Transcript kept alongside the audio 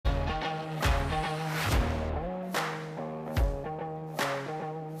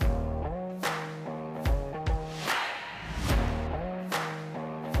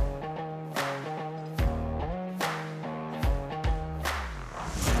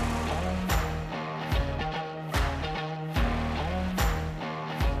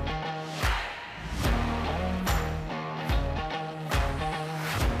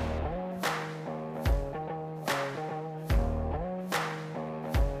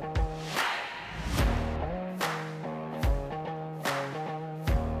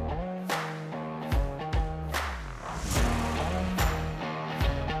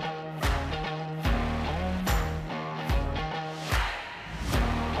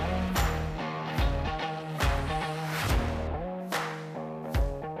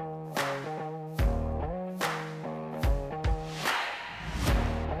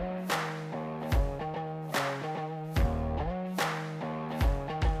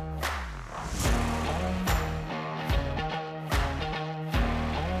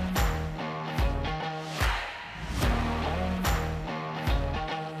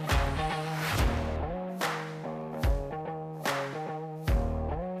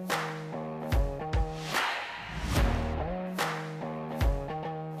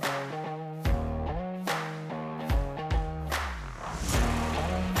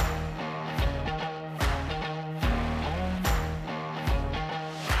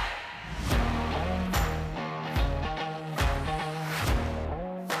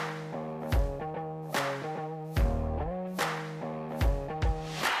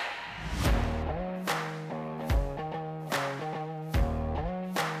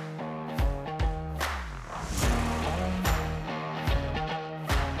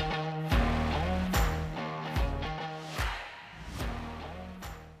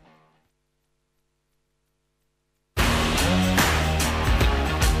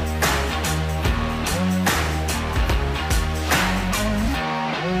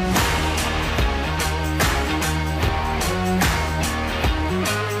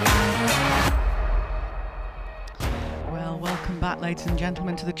ladies and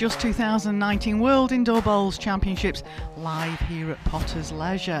gentlemen, to the Just 2019 World Indoor Bowls Championships live here at Potter's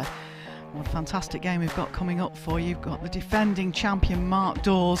Leisure. What a fantastic game we've got coming up for you. You've got the defending champion Mark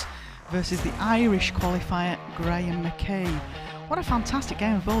Dawes versus the Irish qualifier Graham McKee. What a fantastic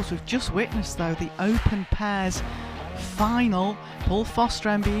game of bowls we've just witnessed though, the open pairs final, Paul Foster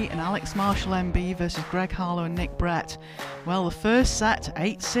MBE and Alex Marshall MBE versus Greg Harlow and Nick Brett. Well, the first set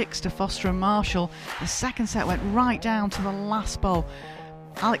 8-6 to Foster and Marshall. The second set went right down to the last bowl.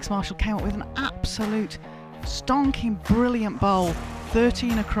 Alex Marshall came up with an absolute stonking brilliant bowl,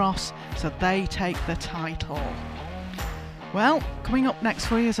 13 across, so they take the title. Well, coming up next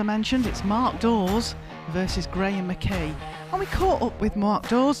for you, as I mentioned, it's Mark Dawes versus Graham McKee, and we caught up with Mark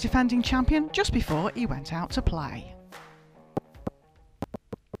Dawes, defending champion, just before he went out to play.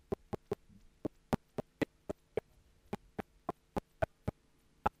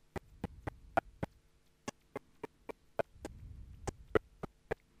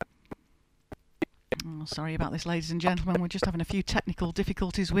 Sorry about this, ladies and gentlemen, we're just having a few technical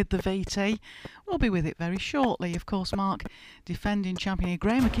difficulties with the VT. We'll be with it very shortly. Of course, Mark, defending champion here.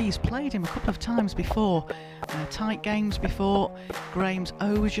 Graham McKee's played him a couple of times before, tight games before. Graham's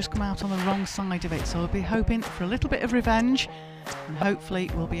always just come out on the wrong side of it, so we'll be hoping for a little bit of revenge, and hopefully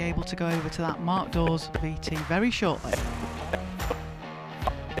we'll be able to go over to that Mark Dawes VT very shortly.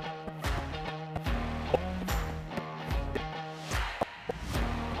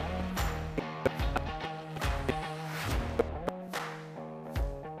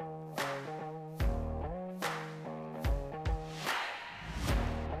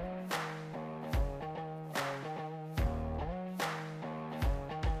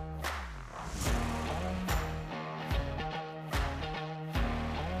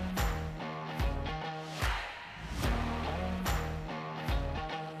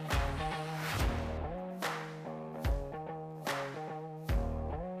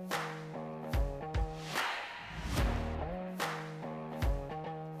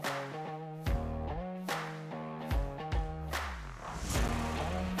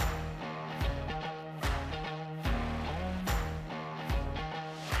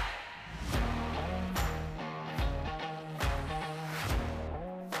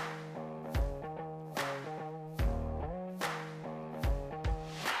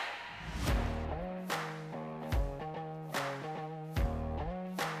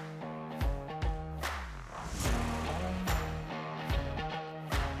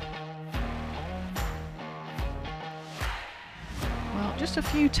 Just a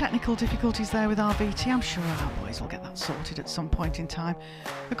few technical difficulties there with our VT. I'm sure our boys will get that sorted at some point in time.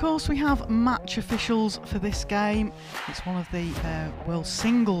 Of course, we have match officials for this game. It's one of the World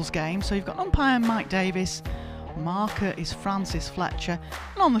Singles games. So you've got umpire Mike Davis, marker is Francis Fletcher,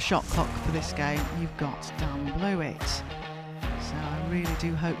 and on the shot clock for this game, you've got Dan Blewett. So I really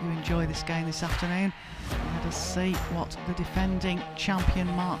do hope you enjoy this game this afternoon. Let us see what the defending champion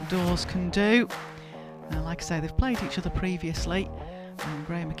Mark Dawes can do. Like I say, they've played each other previously. And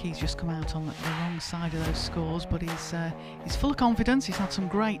Graham McKee's just come out on the wrong side of those scores, but he's full of confidence. He's had some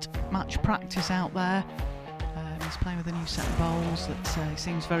great match practice out there. He's playing with a new set of bowls that he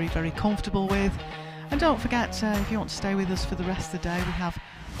seems very, very comfortable with. And don't forget, if you want to stay with us for the rest of the day, we have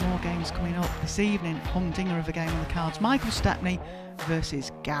more games coming up this evening. Humdinger of a game on the cards, Michael Stepney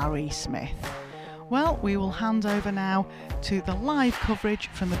versus Gary Smith. Well, we will hand over now to the live coverage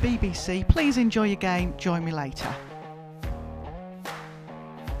from the BBC. Please enjoy your game. Join me later.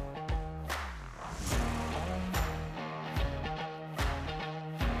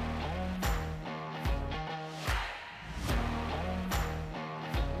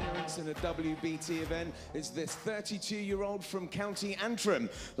 In a WBT event is this 32-year-old from County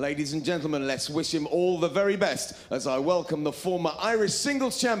Antrim. Ladies and gentlemen, let's wish him all the very best as I welcome the former Irish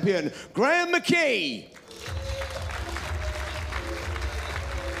singles champion, Graham McKee.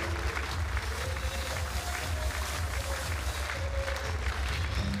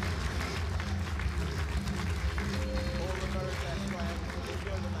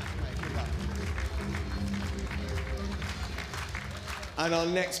 And our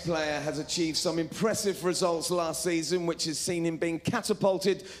next player has achieved some impressive results last season, which has seen him being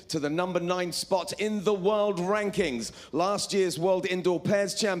catapulted to the #9 spot in the world rankings. Last year's World Indoor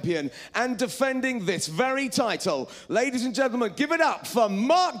Pairs champion and defending this very title. Ladies and gentlemen, give it up for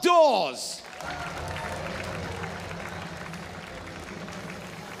Mark Dawes.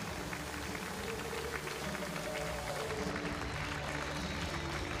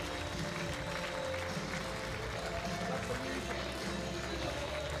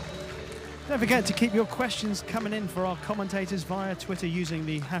 Don't forget to keep your questions coming in for our commentators via Twitter using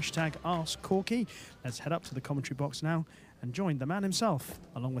the hashtag AskCorky. Let's head up to the commentary box now and join the man himself,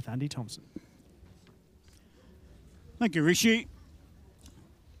 along with Andy Thompson. Thank you, Rishi.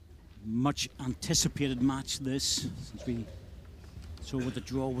 Much anticipated match this, since we saw what the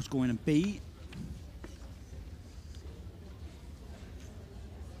draw was going to be.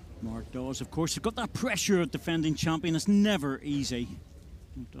 Mark Dawes, of course, has got that pressure of defending champion. It's never easy.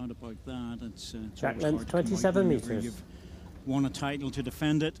 No doubt about that. It's Jack length 27 metres. You've won a title to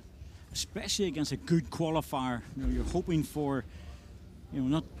defend it, especially against a good qualifier. You know, you're hoping for, you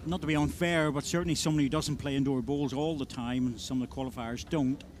know, not to be unfair, but certainly somebody who doesn't play indoor bowls all the time, and some of the qualifiers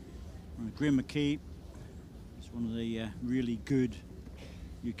don't. Graham McKee is one of the really good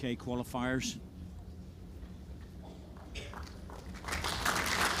UK qualifiers.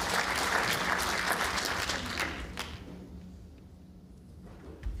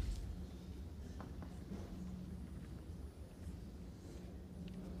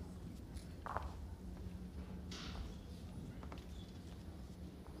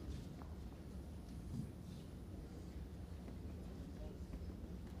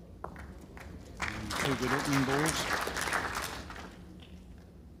 Two good opening balls.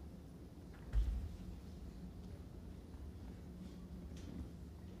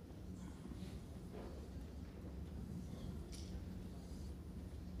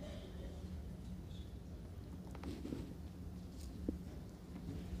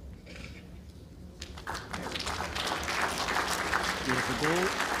 Beautiful ball.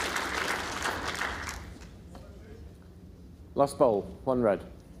 Last bowl, 1 red.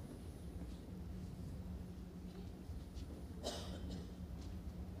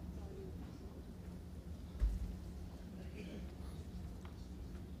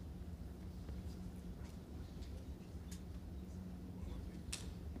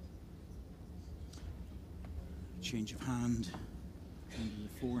 Change of hand into the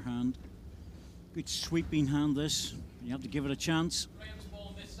forehand. Good sweeping hand this. You have to give it a chance.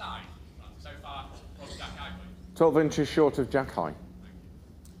 12 inches short of Jack high.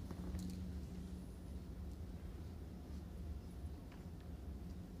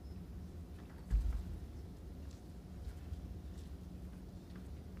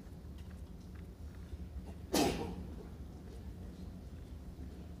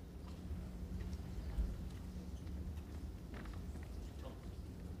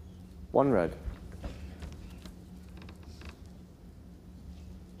 One red.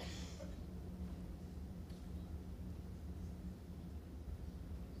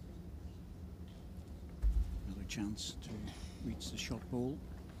 Another chance to reach the shot ball.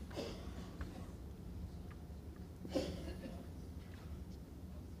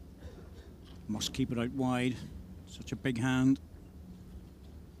 Must keep it out wide. Such a big hand.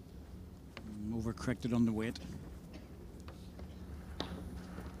 Overcorrected on the weight.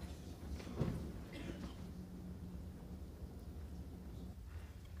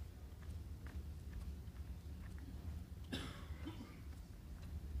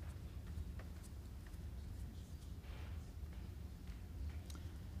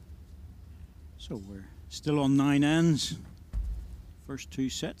 So we're still on 9 ends. First 2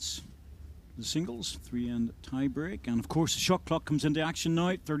 sets, the singles, 3-end tie break. And of course the shot clock comes into action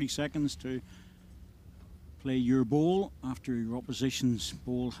now. 30 seconds to play your ball after your opposition's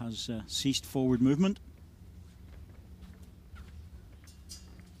ball has ceased forward movement.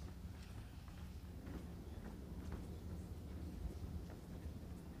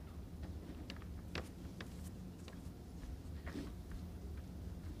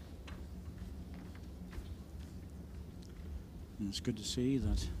 And it's good to see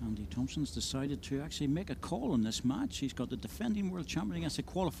that Andy Thompson's decided to actually make a call on this match. He's got the defending world champion against a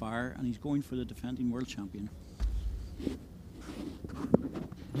qualifier, and he's going for the defending world champion.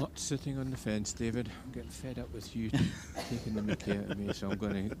 Not sitting on the fence, David. I'm getting fed up with you taking the mickey out of me, so I'm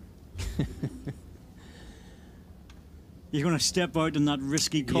going to... You're going to step out in that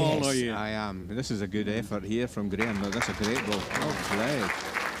risky call, yes, are you? I am. This is a good effort here from Graham. No, that's a great ball. Well played.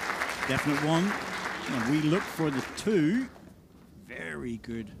 Definite one. And we look for the 2. Very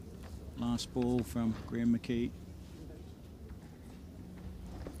good last ball from Graham McKee.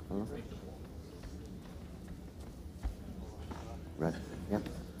 Red, yep.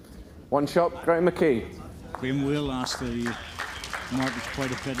 One shot, Graham McKee. Graham will ask the Mark is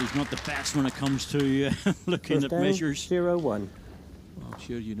quite a bit. He's not the best when it comes to looking at measures. 0-1. Well, I'm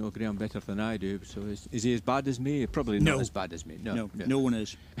sure you know Graham better than I do, so is he as bad as me? Probably not as bad as me. No one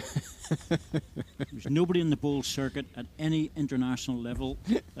is. There's nobody in the bowl circuit at any international level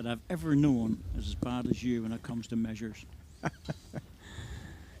that I've ever known is as bad as you when it comes to measures.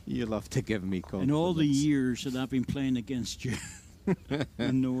 You'll have to give me confidence. In all the years that I've been playing against you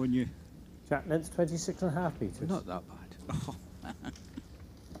and knowing you. Track length 26.5 metres. Not that bad. Oh.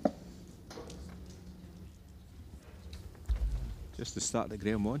 Just the start that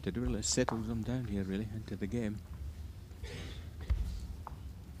Graham wanted, really settles them down here, really, into the game.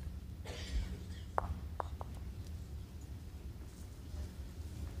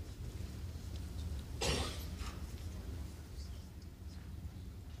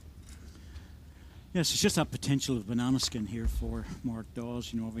 Yes, it's just that potential of banana skin here for Mark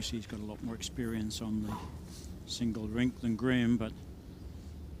Dawes. You know, obviously he's got a lot more experience on the single rink than Graham, but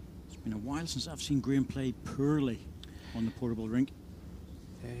it's been a while since I've seen Graham play poorly on the portable rink.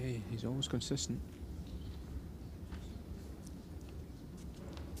 Hey, he's always consistent.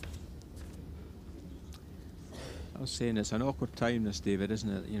 I was saying it's an awkward time this, David, isn't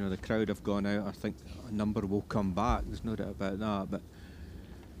it? You know, the crowd have gone out. I think a number will come back. There's no doubt about that. But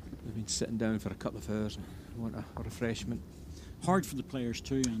we've been sitting down for a couple of hours and want a refreshment. Hard for the players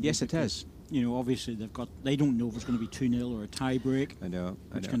too. Andy, yes, it is. You know, obviously they don't know if it's going to be 2-0 or a tie break. I know.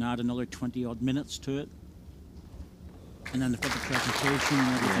 Which can add another 20-odd minutes to it. And then they've got the presentation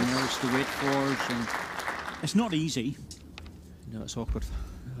and everything else to wait for. So it's not easy. No, it's awkward.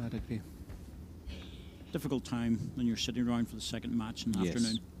 I'd agree. Difficult time when you're sitting around for the second match in the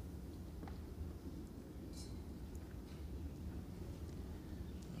afternoon.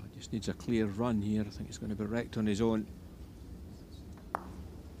 Just needs a clear run here. I think he's going to be wrecked on his own.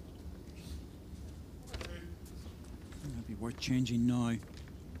 That'd be worth changing now.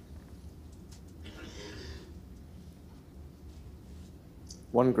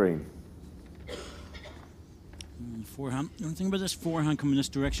 One green. Forehand. The only thing about this forehand coming this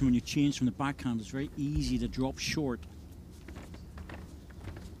direction when you change from the backhand, it's very easy to drop short.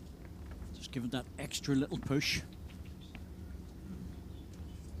 Just give it that extra little push.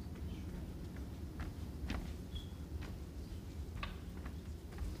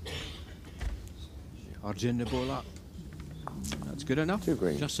 Arjun the ball up. That's good enough. Two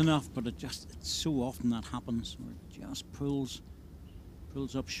green. Just enough, but it's so often that happens. Where it just pulls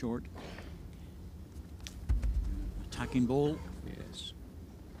up short. Attacking ball. Yes.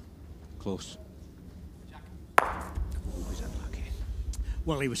 Close. Was that lucky?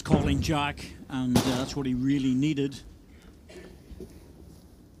 Well, he was calling Jack, and that's what he really needed.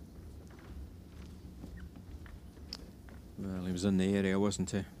 Well, he was in the area,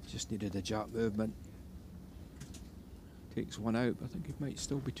 wasn't he? Just needed a Jack movement. Takes one out, but I think he might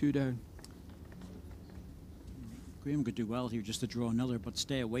still be two down. Graham could do well here just to draw another, but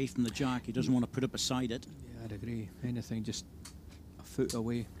stay away from the Jack. He doesn't want to put it beside it. Yeah, I'd agree. Anything just a foot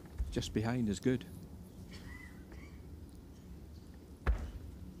away, just behind is good.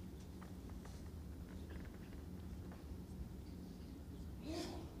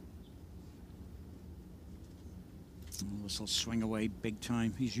 This will swing away big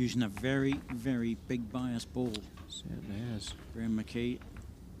time. He's using a very, very big bias ball. Certainly is. Graham McKee.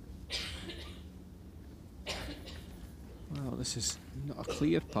 Well, this is not a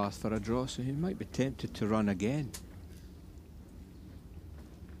clear path for a draw, so he might be tempted to run again.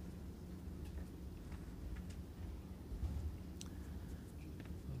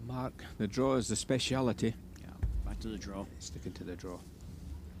 Mark, the draw is the speciality. Yeah, back to the draw. Sticking to the draw.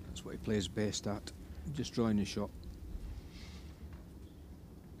 That's what he plays best at. Just drawing the shot.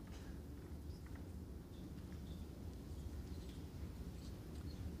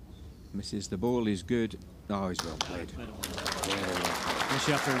 Misses the ball, he's good. Oh, he's well played.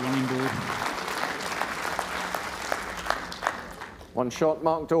 Especially after a running board. One shot,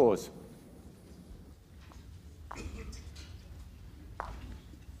 Mark Dawes.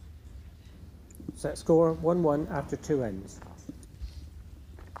 Set score 1-1 after 2 ends.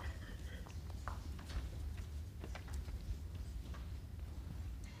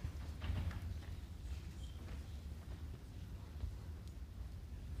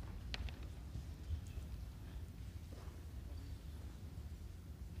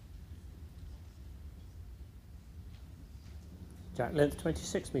 Jack length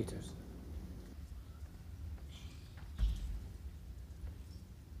 26 metres.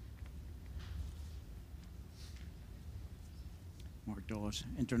 Mark Dawes,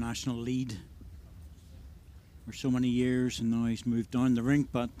 international lead for so many years, and now he's moved down the rink,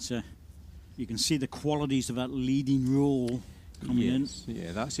 but you can see the qualities of that leading role coming in.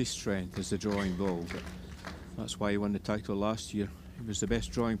 Yeah, that's his strength, is the drawing ball. But that's why he won the title last year. He was the best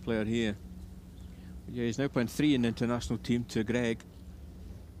drawing player here. Yeah, he's now playing 3 in the international team to Greg.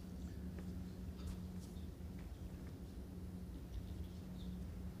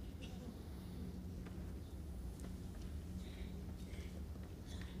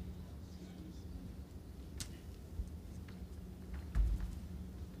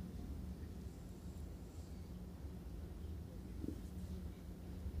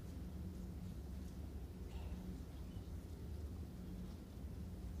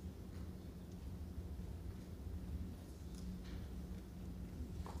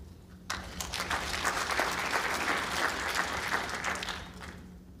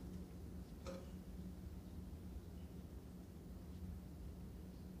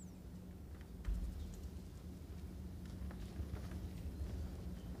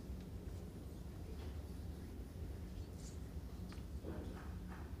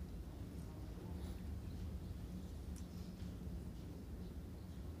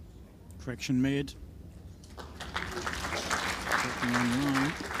 Correction made.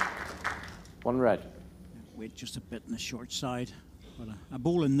 Line. 1 red. Wait just a bit on the short side. But a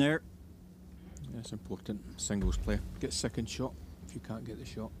ball in there. That's important. Singles play. Get second shot if you can't get the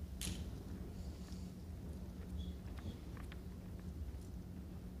shot.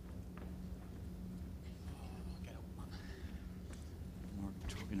 Mark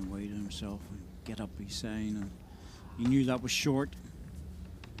talking away to himself. Get up, he's saying. And he knew that was short.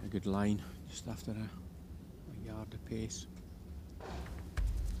 A good line just after a yard of pace.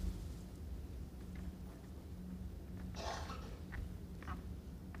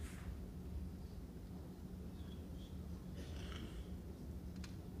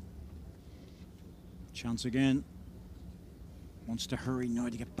 Chance again. Wants to hurry now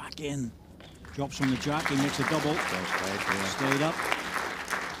to get back in. Drops on the jack, he makes a double. Stayed up.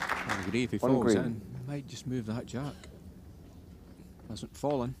 I agree, if he One falls green. in, he might just move that jack. Hasn't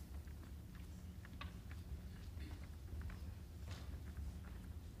fallen.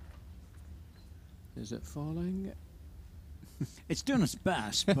 Is it falling? It's doing its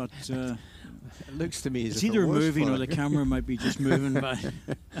best, but It looks to me as it's if either it was moving or the falling. camera might be just moving by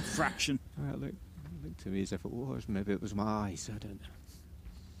a fraction. Well, it looked to me as if it was. Maybe it was my eyes, I don't know.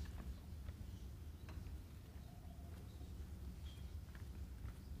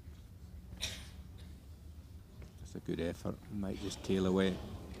 That's a good effort. Might just tail away.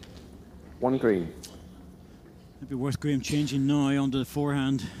 1 green. It'd be worth Graham changing now onto the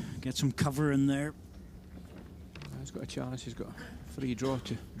forehand. Get some cover in there. He's got a chance. He's got a free draw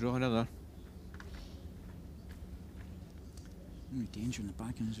to draw another. Only danger in the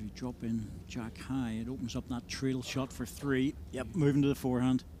backhand is if you drop in jack high, it opens up that trail shot for 3. Yep, moving to the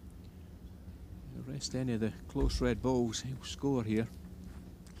forehand. Rest any of the close red balls, he'll score here.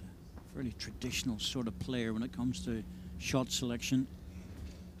 Fairly traditional sort of player when it comes to shot selection.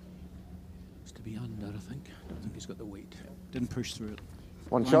 It's to be under, I think. I don't think he's got the weight. Didn't push through it.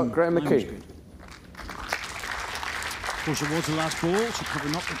 1 shot, Graham Line was McKee. good. Of course, it was the last ball, so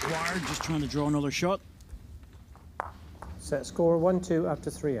probably not required, just trying to draw another shot. Set score 1-2 after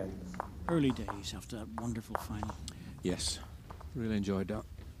 3 ends. Early days after that wonderful final. Yes, really enjoyed that.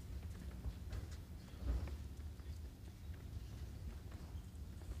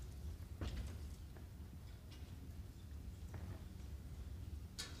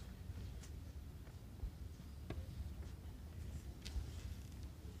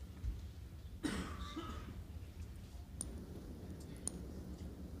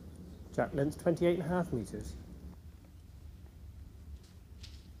 Jack length 28.5 metres.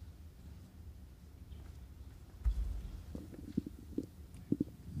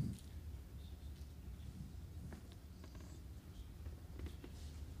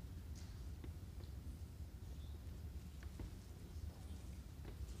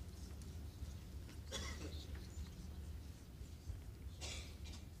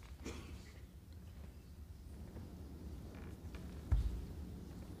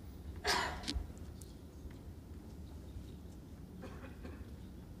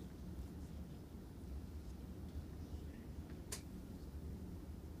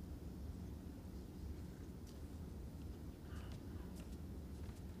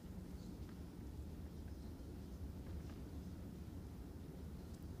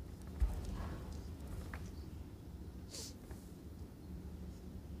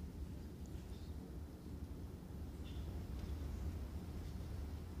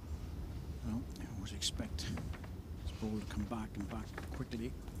 Well, I always expect this ball to come back and back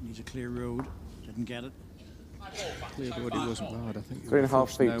quickly. Needs a clear road. Didn't get it. Clear body wasn't bad. I think 3.5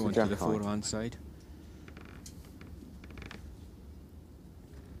 forced feet now to onto jack the high. forehand side.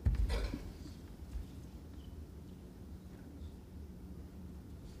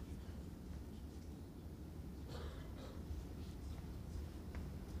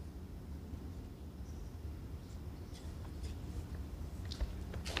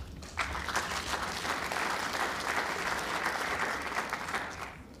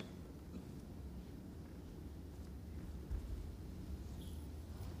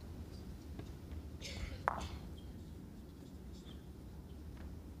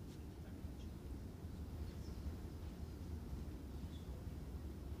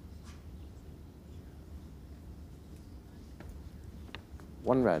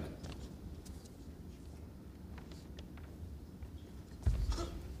 One red.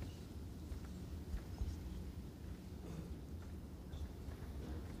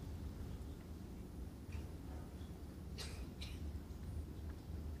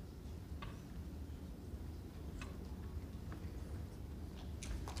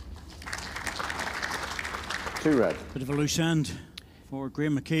 Two red. Bit of a loose end for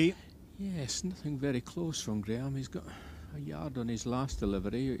Graham McKee. Yes, nothing very close from Graham. He's got a yard on his last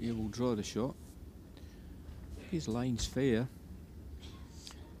delivery. He will draw the shot. His line's fair.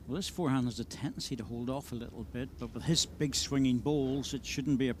 Well, this forehand has a tendency to hold off a little bit, but with his big swinging bowls, it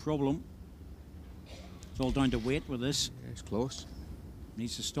shouldn't be a problem. It's all down to weight with this. Yeah, it's close.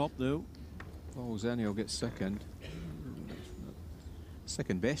 Needs to stop though. Oh, Zenny will get second.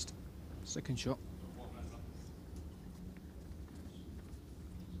 Second best. Second shot.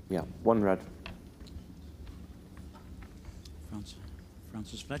 Yeah, 1 red.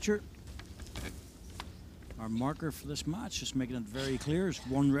 Francis Fletcher. Our marker for this match, just making it very clear, is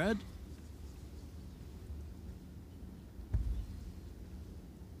 1 red.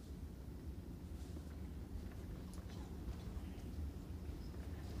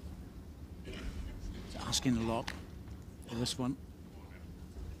 It's asking a lot for this one.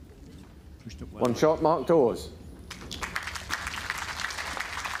 Pushed it well. 1 shot, Mark Dawes.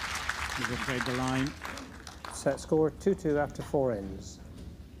 Never played the line. Set score 2-2 after 4 ends.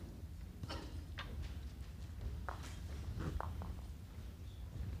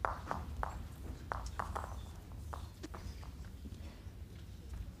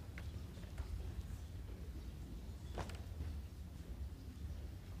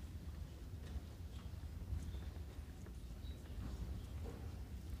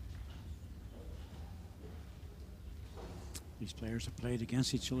 These players have played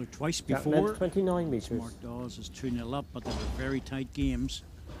against each other twice Gap before. length 29 metres. Mark Dawes is 2-0 up, but they were very tight games.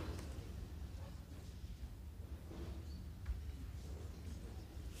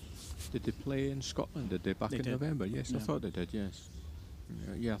 Did they play in Scotland? Did they back They in did. November? Yes, Yeah. I thought they did. Yes.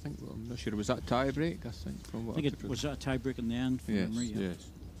 Yeah, I think. Well, I'm not sure. Was that tie break? I think from what I think could it was a tie break in the end from Yes. memory. Yeah.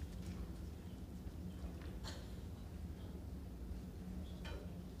 Yes.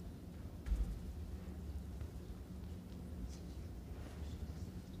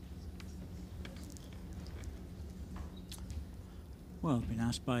 Well, I've been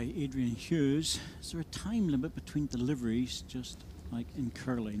asked by Adrian Hughes, is there a time limit between deliveries, just like in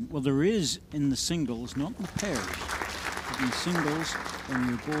curling? Well, there is in the singles, not in the pairs. But in singles, when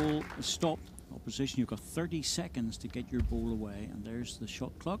your ball is stopped, opposition, you've got 30 seconds to get your ball away, and there's the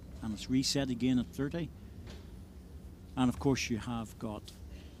shot clock, and it's reset again at 30. And of course, you have got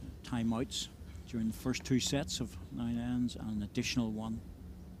timeouts during the first 2 sets of 9 ends, and an additional one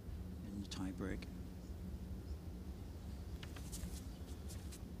in the tie break.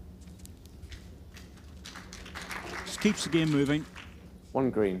 Keeps the game moving. 1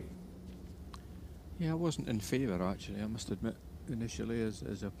 green. Yeah, I wasn't in favour actually. I must admit, initially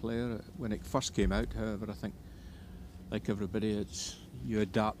as a player when it first came out. However, I think, like everybody, it's you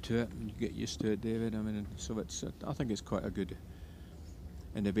adapt to it and you get used to it, David. I mean, so it's I think it's quite a good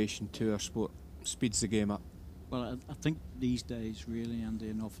innovation to our sport. Speeds the game up. Well, I think these days, really, and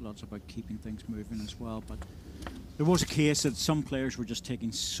an awful lot's about keeping things moving as well. But there was a case that some players were just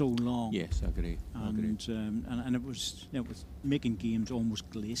taking so long. Yes, I agree. And it was making games almost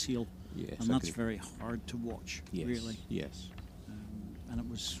glacial. Yes, and I that's agree. very hard to watch, Yes, really. yes. And it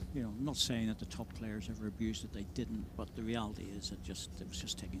was, I'm not saying that the top players ever abused it, they didn't, but the reality is it was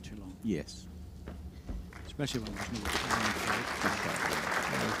just taking too long. Yes. Especially when there's no time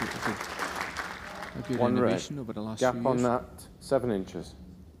for it. A good 1 red. innovation over the last Gap few on years. that 7 inches.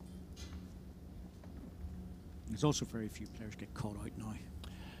 There's also very few players get caught out now.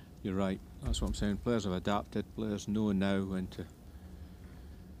 You're right. That's what I'm saying. Players have adapted. Players know now when to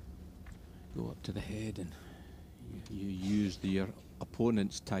go up to the head and you use your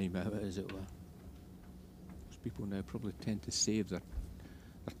opponent's time out, as it were. Most people now probably tend to save their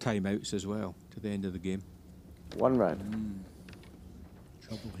timeouts as well to the end of the game. 1 red.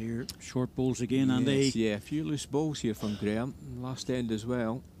 Trouble here. Short balls again, and they. Yeah, a few loose balls here from Graham. Last end as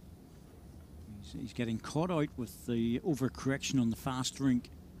well. He's getting caught out with the overcorrection on the fast rink.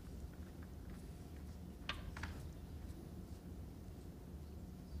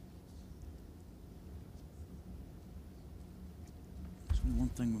 There's only one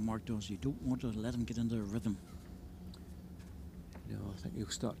thing with Mark Dawes, you don't want to let him get into a rhythm. No, I think he'll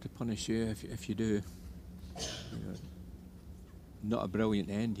start to punish you if you do. Not a brilliant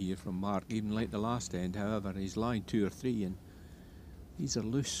end here from Mark, even like the last end. However, he's line 2 or 3 and these are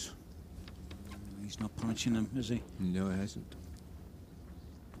loose. He's not punishing him, is he? No, he hasn't.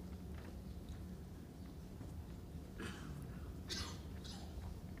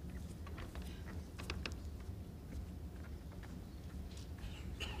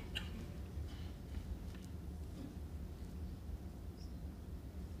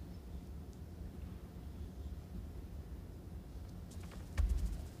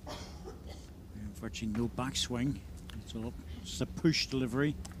 Virtually no backswing. It's all just a push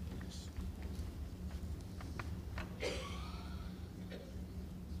delivery.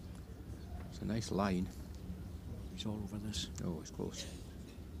 nice line. He's all over this. Oh, it's close.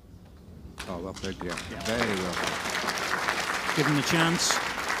 Oh, well played, Graham. Yeah. Very well. Give him the chance.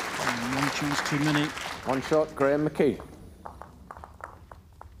 One chance too many. One shot, Graham McKee.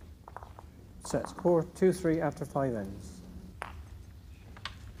 Set score 2-3 after 5 ends.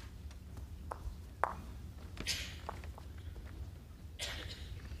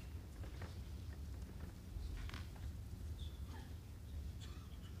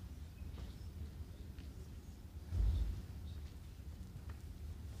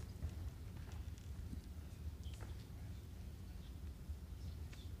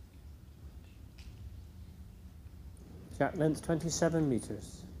 Jack length 27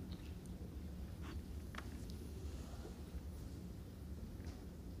 metres.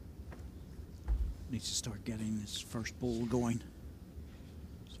 Needs to start getting his first ball going.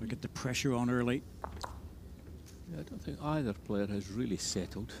 So get the pressure on early. Yeah, I don't think either player has really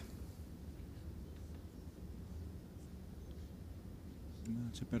settled.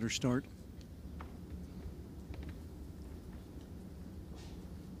 That's a better start.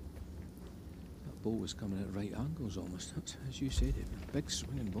 That ball was coming at right angles almost. That's, as you said, it a big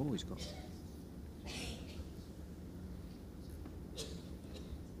swinging ball he's got.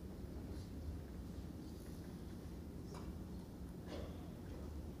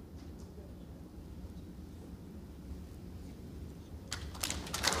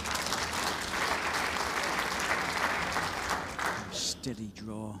 Steady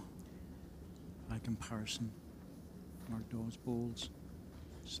draw by comparison. Mark Dawes' balls.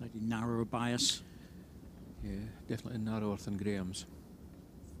 Slightly narrower bias. Yeah, definitely narrower than Graham's.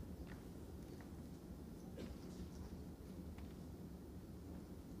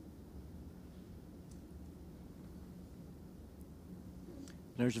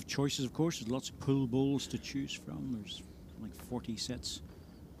 Players have choices, of course. There's lots of pool balls to choose from. There's like 40 sets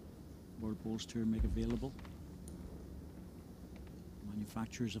World Bowls Tour make available.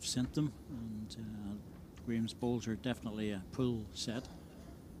 Manufacturers have sent them, and Graham's balls are definitely a pull set.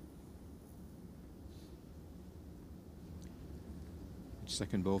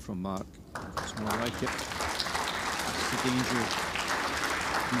 Second ball from Mark. It's more like it. That's the danger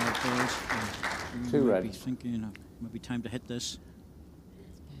of Mark Dawes. Two red. Be thinking maybe time to hit this.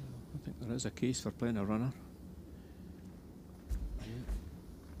 I think there is a case for playing a runner. Yeah.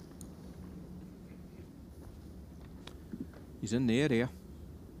 He's in the area.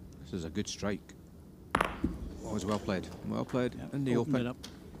 This is a good strike. Oh, was well played. Well played in the open. It up.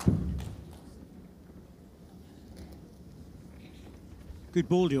 Good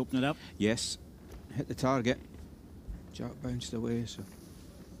ball to open it up. Yes, hit the target. Jack bounced away, so.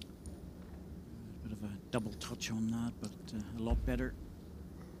 A bit of a double touch on that, but a lot better.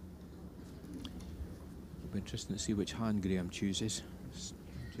 It'll be interesting to see which hand Graham chooses.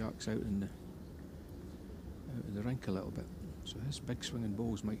 Jack's out in the rink a little bit, so his big swinging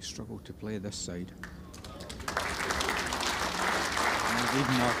balls might struggle to play this side.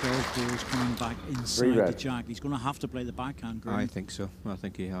 Even Mark Dawes' balls coming back inside the Jack. He's going to have to play the backhand, Graham. I think so. I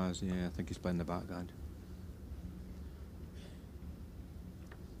think he has. Yeah, I think he's playing the backhand.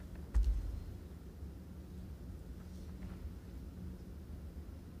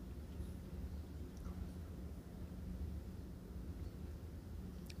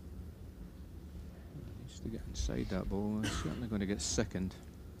 He needs to get inside that ball. He's certainly going to get second.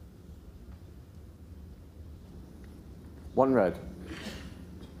 One red.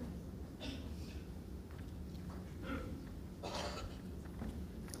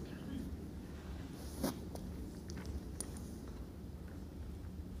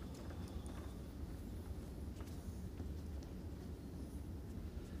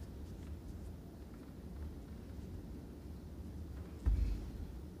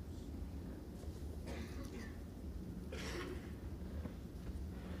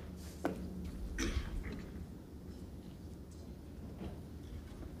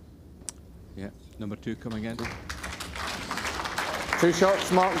 Number 2 coming in. 2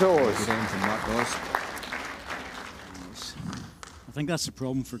 shots, Mark Dawes. Good end from Mark Dawes. I think that's the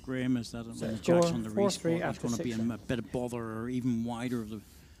problem for Graham, is that when the Jack's on the respot, it's going to be a bit of bother, or even wider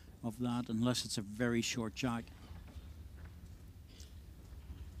of that, unless it's a very short Jack.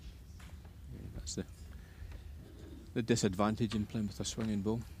 Yeah, that's the disadvantage in playing with a swinging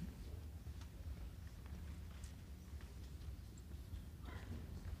ball.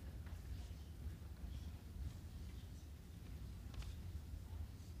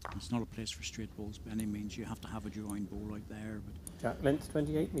 It's not a place for straight balls by any means. You have to have a drawing ball out there. But Jack length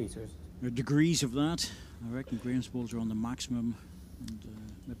 28 metres. there are degrees of that. I reckon Graham's balls are on the maximum, and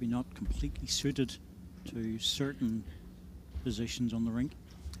maybe not completely suited to certain positions on the rink.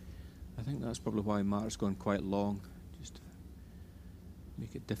 I think that's probably why Mark's gone quite long, just to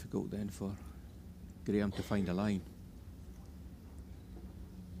make it difficult then for Graham to find a line.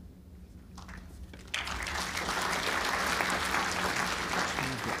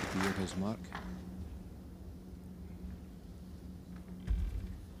 Got to be at his mark.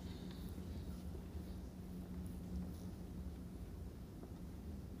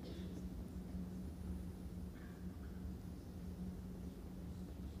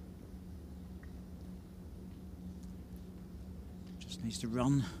 Needs to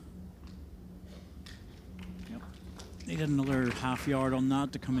run. Yep. Needed another half yard on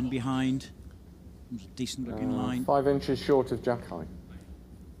that to come in behind. It was a decent looking line. 5 inches short of jack high.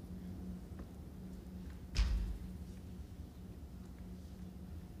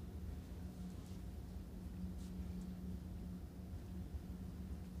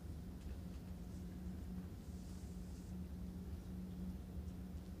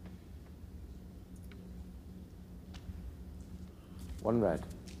 One red.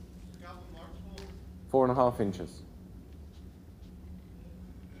 4.5 inches.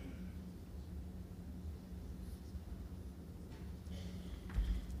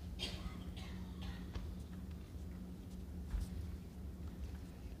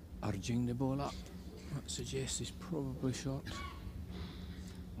 Urging the ball up. That suggests he's probably short.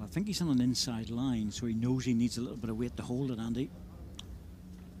 Well, I think he's on an inside line, so he knows he needs a little bit of weight to hold it, Andy.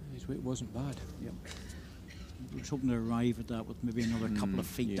 His weight wasn't bad. Yep. He was hoping to arrive at that with maybe another couple of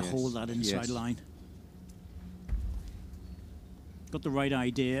feet to hold that inside line. Got the right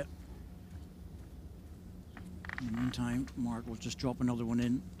idea. In the meantime, Mark will just drop another one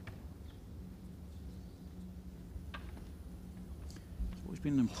in. He's always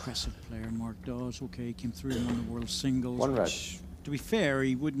been an impressive player, Mark Dawes. Okay, he came through and won the world singles. One red. Which, to be fair,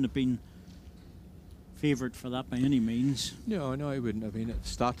 he wouldn't have been favoured for that by any means. No, he wouldn't have been at the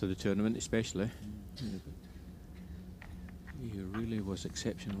start of the tournament, especially. Yeah, but he really was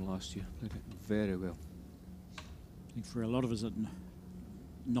exceptional last year. Played it very well. I think for a lot of us, that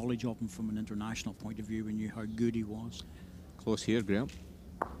knowledge of him from an international point of view, we knew how good he was. Close here, Graham.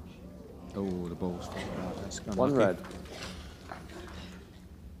 Oh, the ball's falling out. That's unlucky. One red.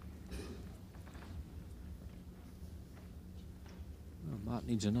 Well, Mark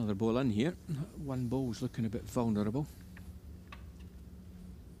needs another ball in here. One ball's looking a bit vulnerable.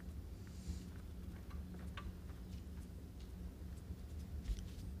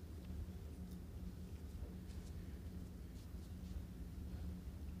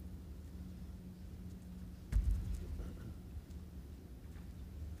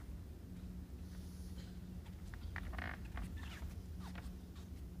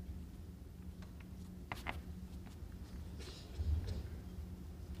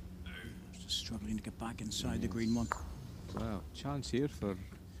 Struggling to get back inside the green one. Wow, chance here for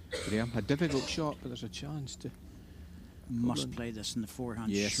Graham. A difficult shot, but there's a chance to... Must play this in the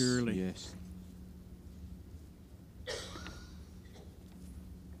forehand, yes, surely. Yes.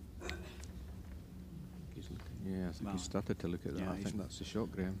 He's looking, yeah, I think he started to look at that. I think that's the shot,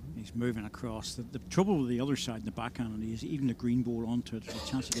 Graham. He's moving across. The trouble with the other side in the backhand is even the green ball onto it, there's a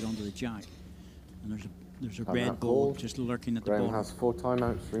chance to get onto the jack. And there's a red ball just lurking at the Graham bottom. has 4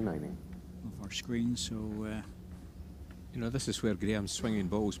 timeouts remaining. Of our screen, so you know, this is where Graham's swinging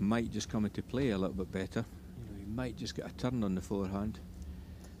balls might just come into play a little bit better. You know, he might just get a turn on the forehand.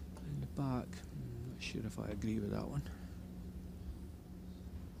 In the back, I'm not sure if I agree with that one.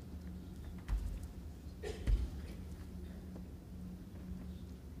 I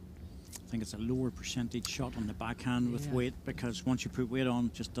think it's a lower percentage shot on the backhand with weight, because once you put weight on,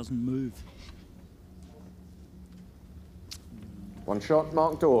 it just doesn't move. One shot,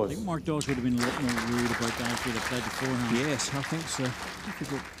 Mark I Dawes. think Mark Dawes would have been a lot more worried about that if he'd have played the forehand. Yes, I think so.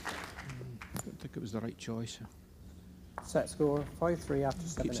 Difficult. I don't think it was the right choice. Set score 5-3 after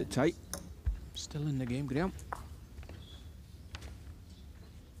 7 Keeps it innings. tight. Still in the game, Graham.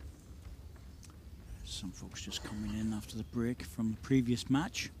 Some folks just coming in after the break from the previous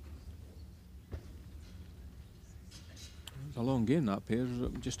match. It was a long game, that pair. Was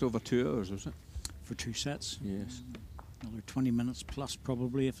it just over 2 hours, was it? For 2 sets. Yes. Another 20 minutes plus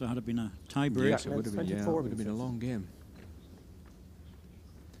probably if there had been a tie break. Yes, it would have been. Yeah, it 24 would have been a long game.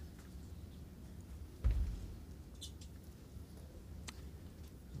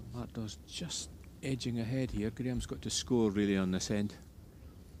 That does just edging ahead here. Graham's got to score really on this end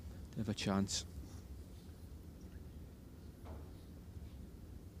to have a chance.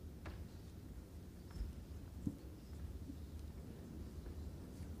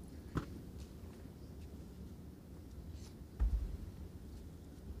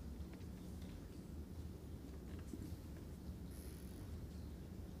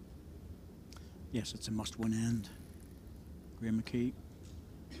 Yes, it's a must-win end. Graham McKee.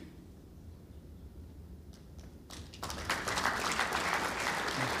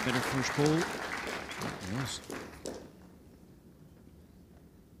 Better first ball. Yes.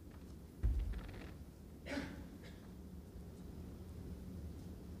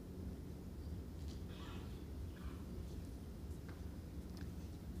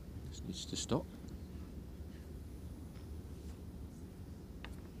 This needs to stop.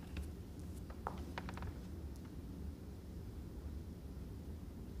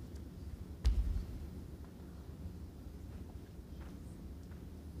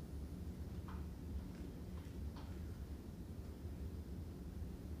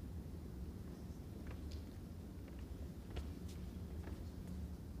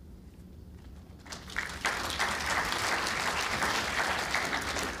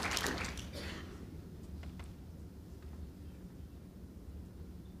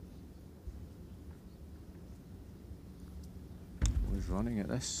 Running at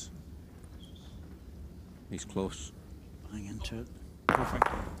this. He's close. Bang into it. Perfect.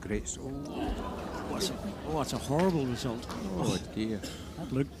 Great. Oh, that's a horrible result. Oh dear.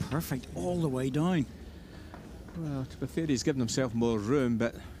 That looked perfect all the way down. Well, to be fair, he's given himself more room,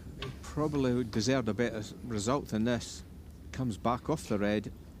 but he probably deserved a better result than this. Comes back off the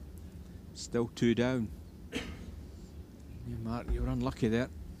red. Still 2 down. Yeah, Mark, you were unlucky there.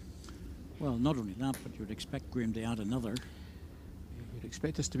 Well, not only that, but you would expect Graham to add another. You'd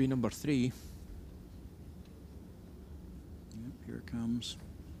expect us to be number 3. Yep, here it comes.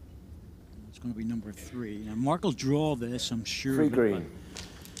 It's going to be number 3. Now, Mark will draw this, I'm sure. 3 green.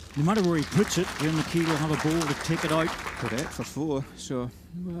 No matter where he puts it, Graham McKee will have a ball to take it out. Correct for 4. So,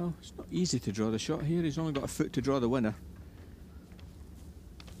 well, it's not easy to draw the shot here. He's only got a foot to draw the winner.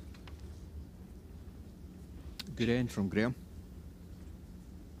 Good end from Graham.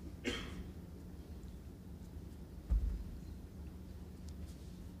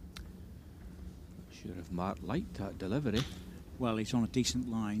 Sure if Mark liked that delivery. Well, he's on a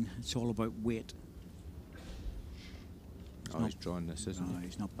decent line. It's all about weight. He's drawing this, isn't he?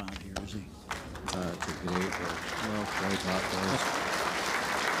 He's not bad here, is he? That's a great ball. Well played, that ball.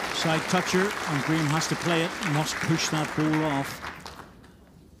 Side toucher, and Graham has to play it. Must push that ball off.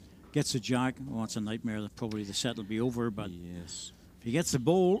 Gets the jack. Oh, it's a nightmare. Probably the set will be over, but yes. If he gets the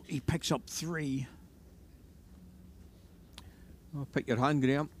ball, he picks up 3. Well, pick your hand,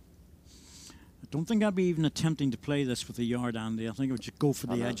 Graham. I don't think I'd be even attempting to play this with a yard, Andy. I think I would just go for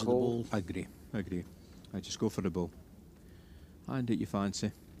the edge of the ball. I agree. I just go for the ball. Hand that you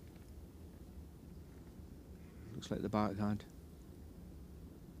fancy. Looks like the backhand.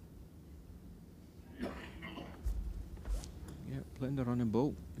 Yeah, playing the running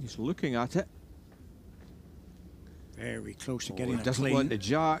ball. He's looking at it. Very close to getting it doesn't clean. want the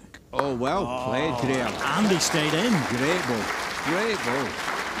jack. Oh, well played, Graham. Andy stayed in. Great ball. Great ball.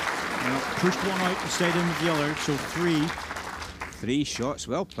 Pushed one out and stayed in with the other, so 3. 3 shots.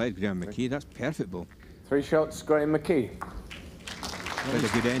 Well played, Graham McKee. That's perfect ball. 3 shots, Graham McKee. Played a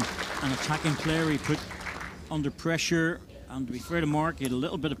good end. An attacking player he put under pressure, and to be fair to Mark, he had a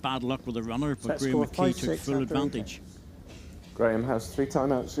little bit of bad luck with the runner, but Set Graham score McKee took 5-6 full after advantage. Graham has 3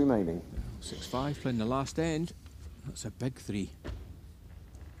 timeouts remaining. 6-5 playing the last end. That's a big 3.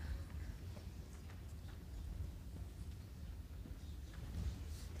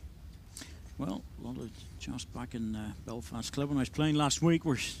 Well, a lot of just back in Belfast Club when I was playing last week,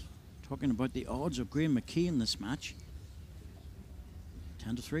 we're talking about the odds of Graham McKee in this match.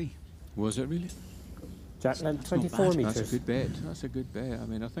 10-3. Was it really? Jack length That's not 24 bad. metres. That's a good bet. That's a good bet. I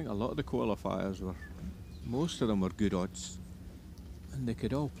mean, I think a lot of the qualifiers were, most of them were good odds, and they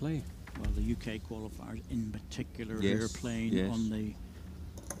could all play. Well, the UK qualifiers in particular, Yes, they're playing yes. on the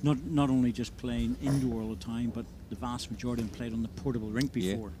not only just playing indoor all the time, but the vast majority of them played on the portable rink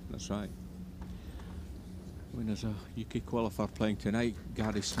before. Yeah, that's right. When there's a UK qualifier playing tonight,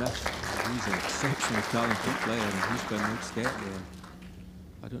 Gary Smith, he's an exceptionally talented player, and he's been good step there.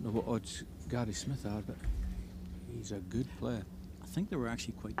 I don't know what odds Gary Smith had, but he's a good player. I think they were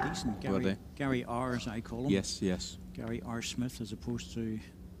actually quite decent. Were they? Gary R, as I call him. Yes, yes. Gary R. Smith, as opposed to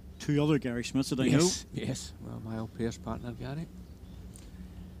 2 other Gary Smiths that I know. Yes, yes. Well, my old pairs partner, Gary.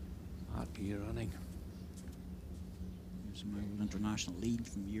 RP running. He was my old international lead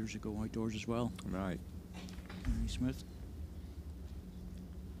from years ago outdoors as well. Right. Gary Smith.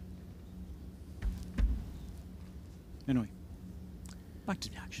 Anyway, back to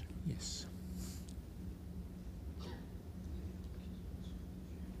the action. Yes.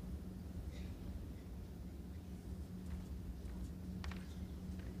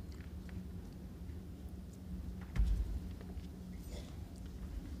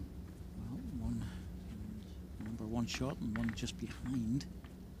 Well, one one shot and one just behind.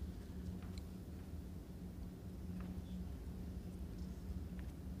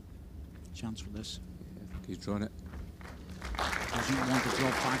 Chance for this. Yeah, I think he's drawn it. Doesn't want to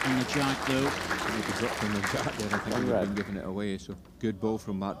drop back on the jack though. If he dropped on the jack there, I think he would have been giving it away. So good ball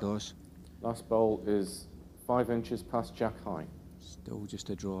from Matt Dawes. Last ball is 5 inches past jack high. Still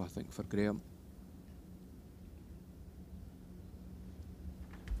just a draw, I think, for Graham.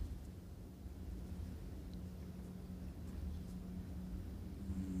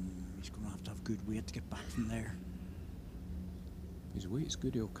 He's going to have good weight to get back from there. His weight's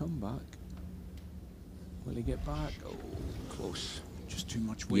good, he'll come back. Will he get back? Oh, close. Just too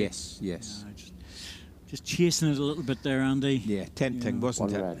much weight. Yes, yes. Just chasing it a little bit there, Andy. Yeah, tempting,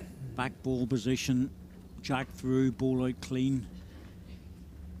 wasn't it? Red. Back ball position, jack through, ball out clean.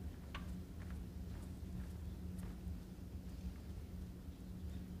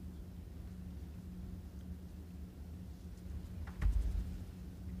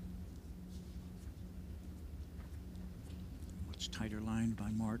 Much tighter line by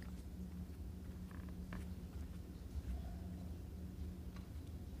Mark.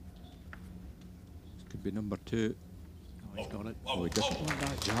 Could be number 2. Oh, he's got it. Oh, he doesn't want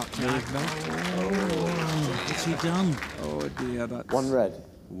that jack move now. What's he done? Oh dear, that's... One red.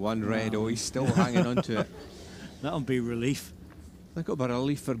 One red. Oh, he's still hanging on to it. That'll be relief. I think it'll be a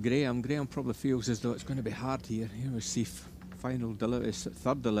relief for Graham. Graham probably feels as though it's going to be hard here. Here we see final delivery,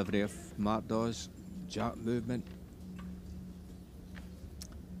 third delivery of Matt Dawes. Jack movement.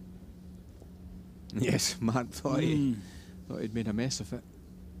 Yes, Matt thought he'd made a mess of it.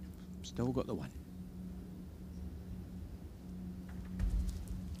 Still got the one.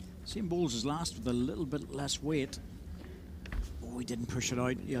 Same balls as last with a little bit less weight. Oh, he didn't push it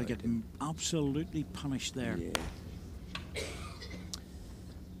out. He'll get absolutely punished there. Yeah.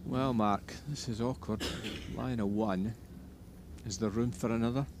 Well, Mark, this is awkward. Line of 1. Is there room for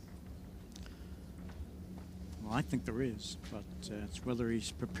another? Well, I think there is, but it's whether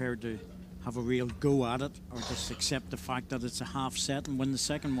he's prepared to have a real go at it or just accept the fact that it's a half set and win the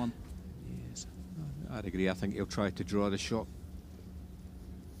second one. Yes, I'd agree. I think he'll try to draw the shot.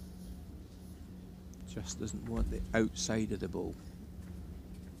 Just doesn't want the outside of the ball.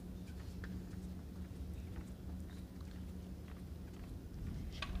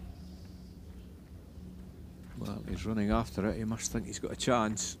 Well, he's running after it. He must think he's got a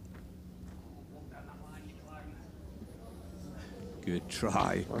chance. Good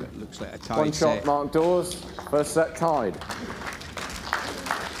try. But it looks like a tied One set. shot, Mark Dawes. First set tied.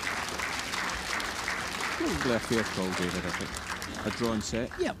 Probably a fair call, David, I think. A drawn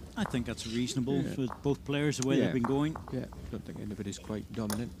set. Yeah, I think that's reasonable for both players, the way they've been going. Yeah, don't think anybody's quite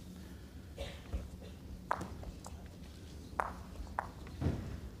dominant.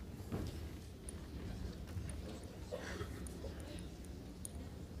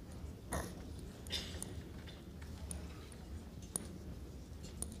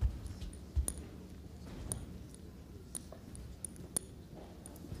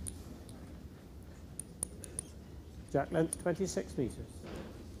 Jack length 26 metres.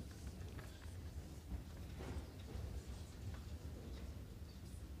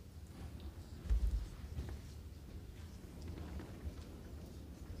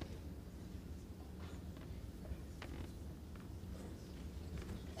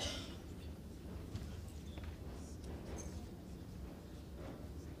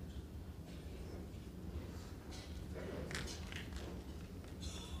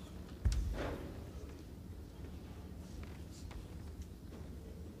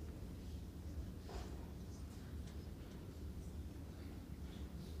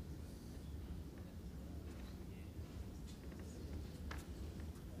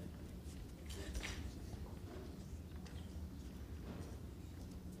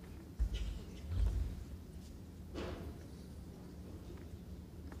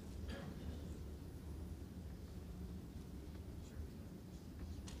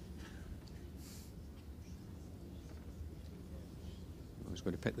 I was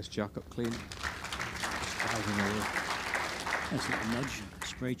going to pick this jack up clean. Nice little nudge.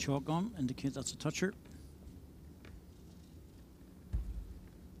 Spray chalk on, indicate that's a toucher.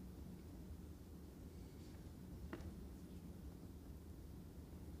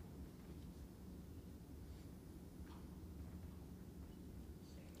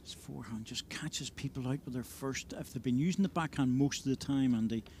 His forehand just catches people out with their first. If they've been using the backhand most of the time,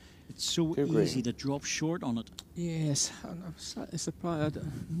 Andy, it's so easy to drop short on it. Yes, and I'm slightly surprised.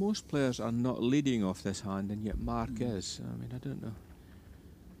 Most players are not leading off this hand, and yet Mark is. I mean, I don't know.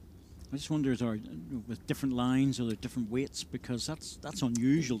 I just wonder, with different lines or different weights, because that's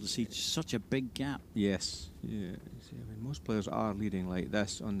unusual to see such a big gap. Yes, yeah. See, I mean, most players are leading like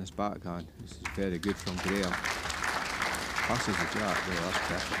this on this backhand. This is very good from Graham. Passes the jack there, that's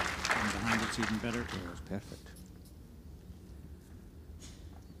perfect. And behind it's even better. Yeah, that's perfect.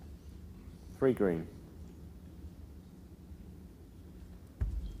 3 green.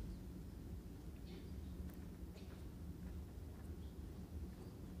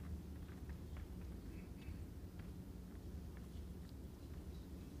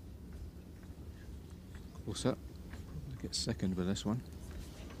 Close up. Probably get second with this one.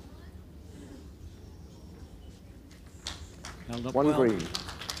 Held up 1 well. green.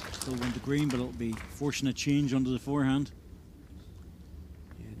 Still went to green, but it'll be forcing a change under the forehand.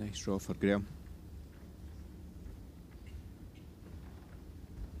 Yeah, nice draw for Graham.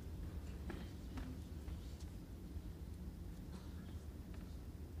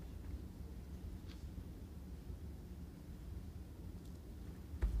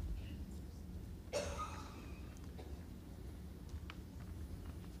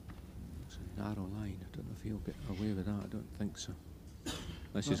 Narrow line. I don't know if he'll get away with that. I don't think so.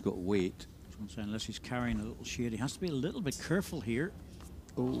 Unless he's got weight. That's what I'm saying. Unless he's carrying a little shade, he has to be a little bit careful here.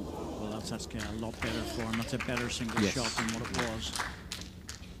 Oh, well, that's a lot better for him. That's a better single Yes. shot than what it was.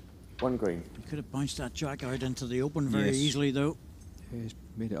 1 green. He could have bounced that jack out into the open very Yes. easily, though. he's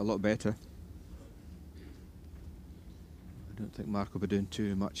made it a lot better. I don't think Mark will be doing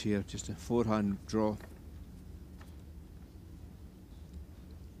too much here. Just a forehand draw.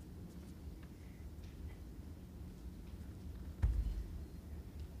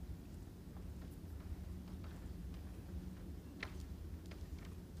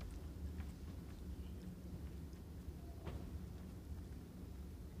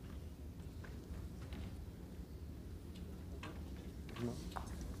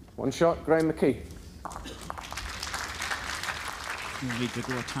 One shot, Graham McKee. You need to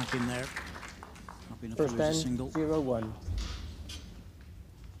go attacking there. Not being able First to lose a end, single. 0-1.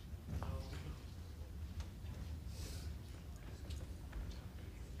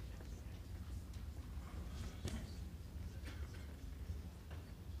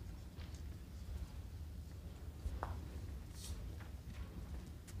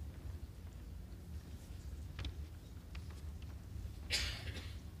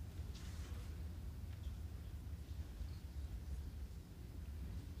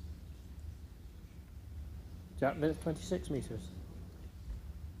 Jack lit 26 metres.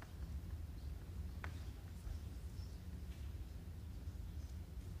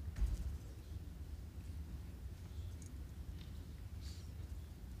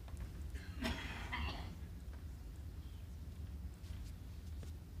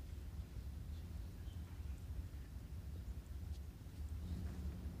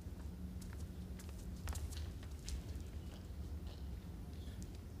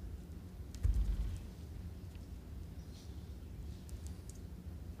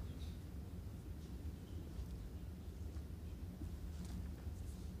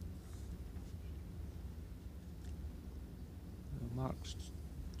 Mark's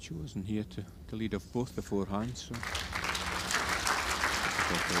chosen here to lead off both the forehands, so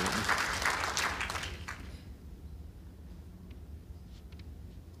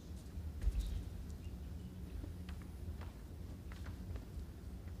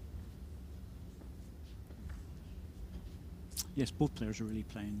Yes, both players are really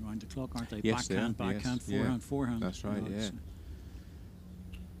playing round the clock, aren't they? Yes, Backhand, they are. backhand, Yes, yeah. forehand, forehand. That's right, yeah.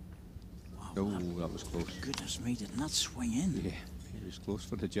 Wow, Oh, that was close. goodness me, didn't that swing in? Yeah, he was close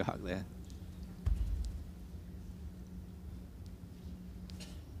for the jack there.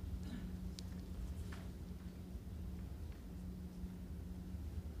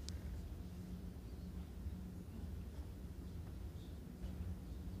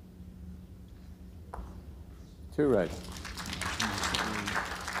 Two red.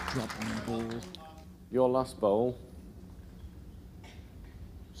 Drop on the ball. Your last bowl.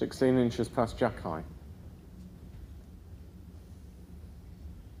 16 inches past jack high.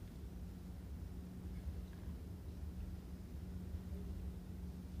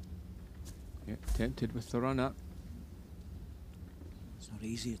 Yeah, tempted with the run up. It's not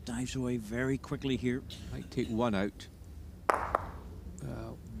easy. It dives away very quickly here. Might take one out.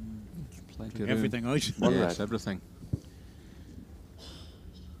 Plenty Took of room. everything out. One Yes, red. everything.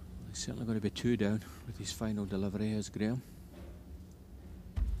 He's certainly going to be two down with his final delivery as Graham.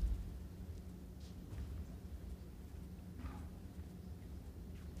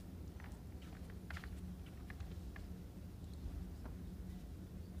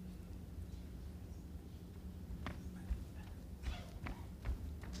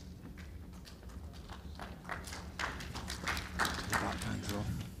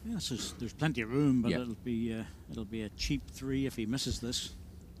 There's plenty of room, but Yeah. it'll be a cheap 3 if he misses this.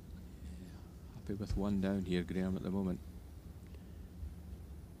 Happy with 1 down here, Graham, at the moment.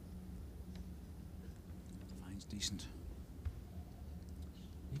 Line's decent.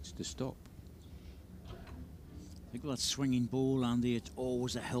 Needs to stop. I think with that swinging ball, Andy, it's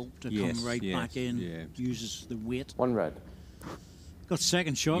always a help to Yes, come right yes, back in. yeah. Uses the weight. 1 red. Got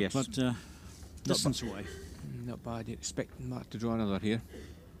second shot, Yes. but distance away. Not bad. You're expecting Mark to draw another here.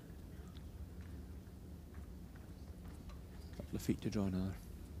 Couple of feet to draw another.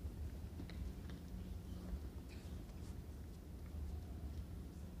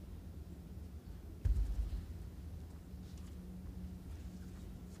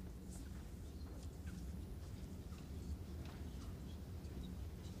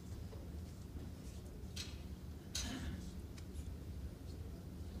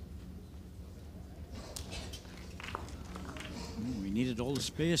 He needed all the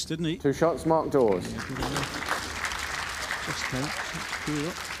space, didn't he? 2 shots, Mark Dawes. Just count. Cool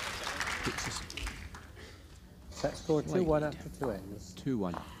up. Takes us Set score 2-1 after 2 ends.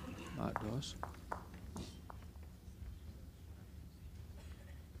 2-1. Mark Dawes.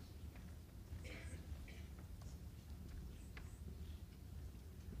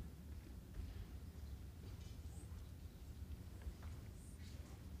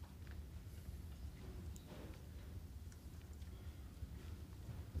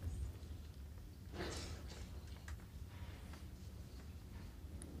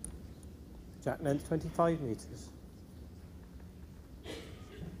 Jack length 25 metres.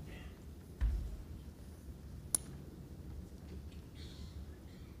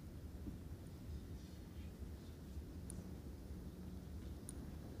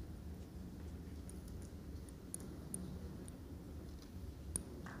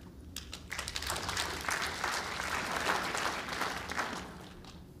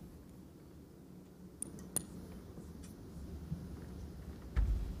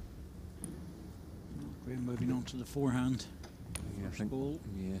 We're moving on to the forehand. Yeah, First ball.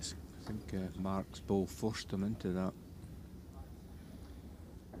 Yes, I think Mark's ball forced him into that.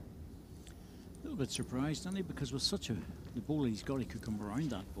 A little bit surprised, isn't he? Because with such the ball he's got, he could come around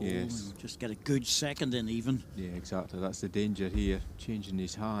that ball Yes. and just get a good second in even. Yeah, exactly. That's the danger here. Changing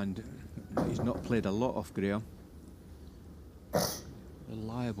his hand. He's not played a lot off Graham.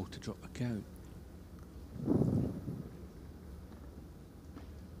 Liable to drop a count.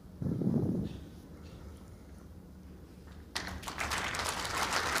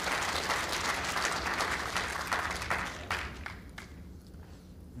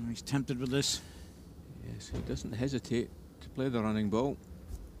 And he's tempted with this. Yes, he doesn't hesitate to play the running ball.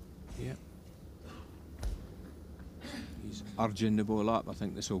 Yeah. He's urging the ball up. I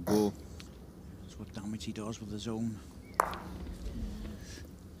think this will go. That's what damage he does with his own.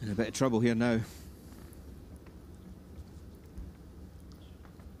 In a bit of trouble here now.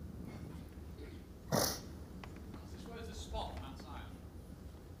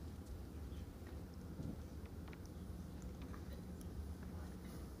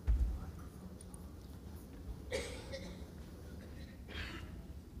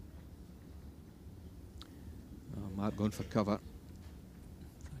 Mark going for cover.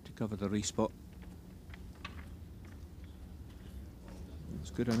 Trying to cover the respot. It's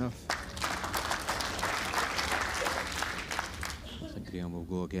good enough. I think Graham will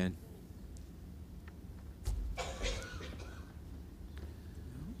go again.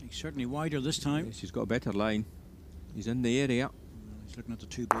 He's certainly wider this time. Yes, he's got a better line. He's in the area. He's looking at the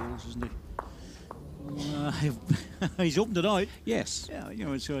 2 balls, isn't he? He's opened it out. Yes. Yeah, you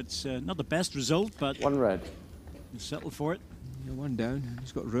know, so it's not the best result, but 1 red. he'll settle for it. Yeah, 1 down.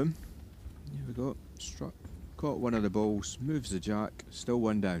 He's got room. Here we go. Struck. Caught one of the balls. Moves the jack. Still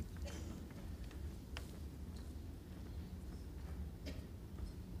 1 down.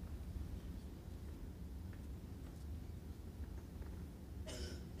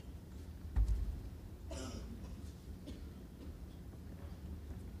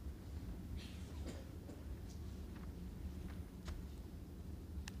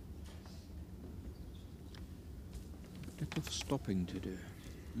 Bit of stopping to do.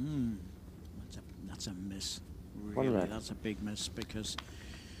 That's a miss. One Really, red. that's a big miss because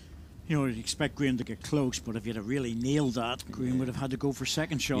you know you'd expect Graham to get close, but if you'd have really nailed that, Graham would have had to go for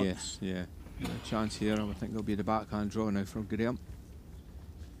second shot. Yes, yeah. No chance here. I think there'll be the backhand draw now from Graham.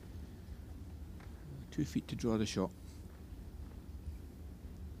 2 feet to draw the shot.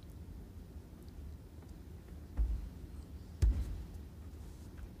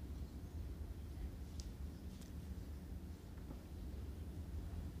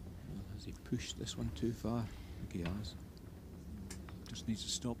 Has he pushed this one too far? I think he has. Just needs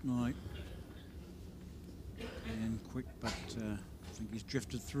to stop now. And quick, but I think he's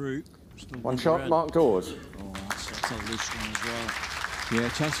drifted through. Still One shot, Mark Dawes. Oh, that's a loose one as well. Yeah,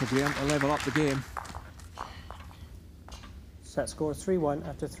 chance for Graham to level up the game. Set score 3-1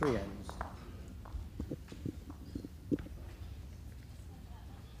 after 3 ends.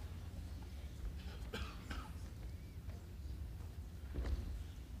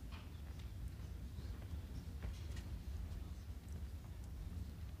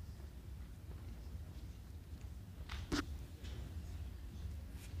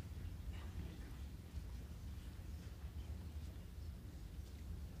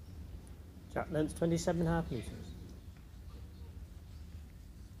 Jack length 27.5 metres.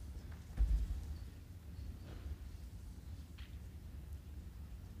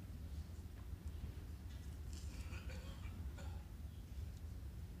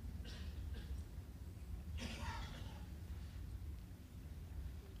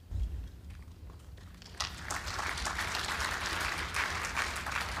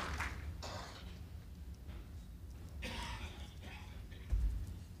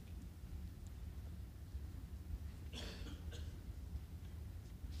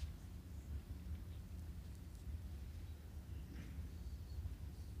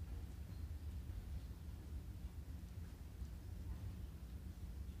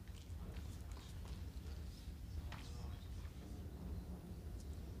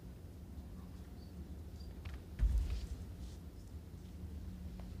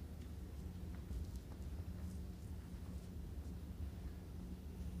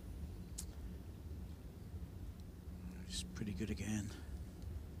 He's pretty good again.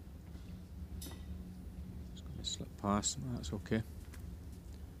 It's going to slip past. That's okay.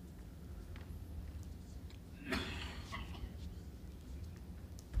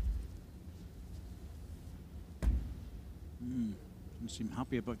 Doesn't seem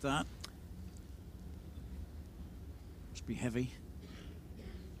happy about that. Must be heavy.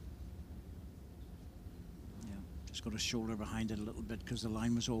 Yeah, just got a shoulder behind it a little bit because the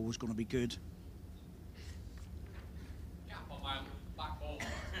line was always going to be good.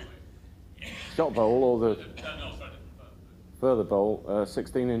 Shot bowl or the further bowl,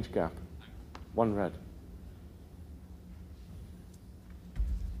 16-inch gap. 1 red.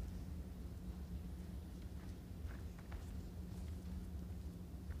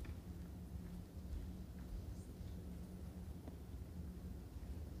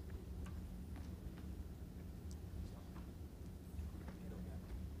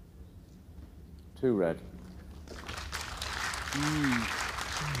 Two red.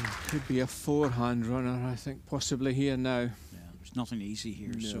 Could be a forehand runner, I think, possibly here now. Yeah, there's nothing easy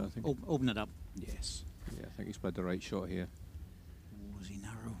here, No, so I think open it up. Yes. Yeah, I think he's played the right shot here. Oh, is he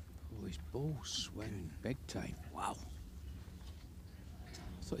narrow? Oh, his ball swing big time. Wow.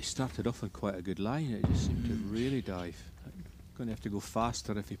 I thought he started off on quite a good line. It just seemed to really dive. Going to have to go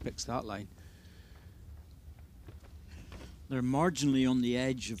faster if he picks that line. They're marginally on the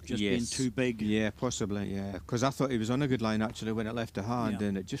edge of just being too big. Yeah, possibly, yeah. Because I thought he was on a good line, actually, when it left the hand, Yeah.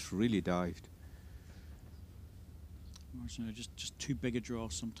 and it just really dived. Marginally, just too big a draw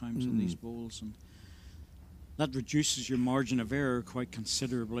sometimes in these bowls, and that reduces your margin of error quite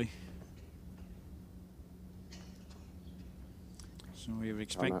considerably. So you would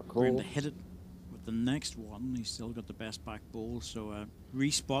expect Graham to hit it with the next one. He's still got the best back bowl, so a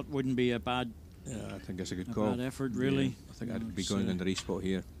respot wouldn't be a bad. Yeah, I think that's a good call. Bad effort, really. Yeah, I think I'd be going in the respot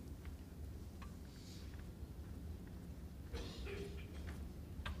here.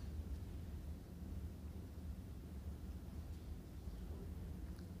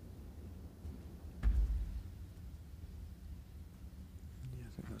 Yeah,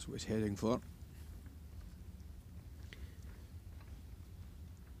 I think that's what he's heading for.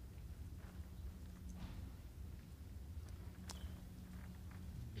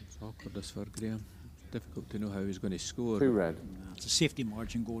 Awkward this for Graham. Difficult to know how he's going to score. Two red. It's a safety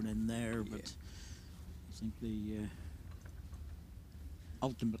margin going in there, but I think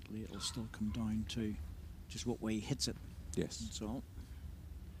ultimately it'll still come down to just what way he hits it. Yes. That's all.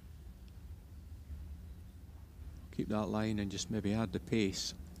 Keep that line and just maybe add the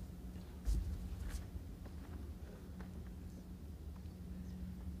pace.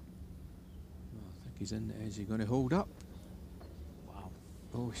 Well, I think he's in. Is he going to hold up?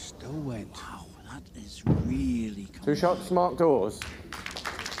 Oh, he still went. Wow, that is really cool. 2 shots, Mark Dawes.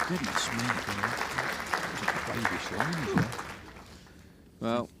 Goodness me.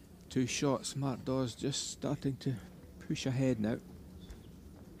 Well, 2 shots. Mark Dawes just starting to push ahead now.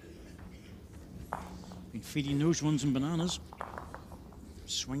 Been feeding those ones and bananas.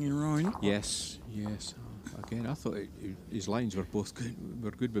 Swinging around. Yes, yes. I Again, I thought his lines were both good.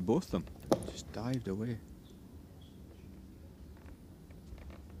 Were good with both of them. Just dived away.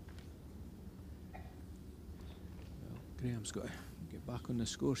 Well, Graham's got to get back on the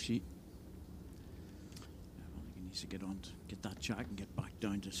score sheet. I think he needs to get that jack and get back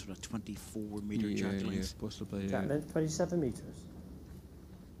down to sort of 24-metre jack length. Yeah, possibly. Jack Yeah. length, 27 metres.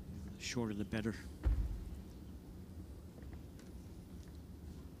 The shorter the better.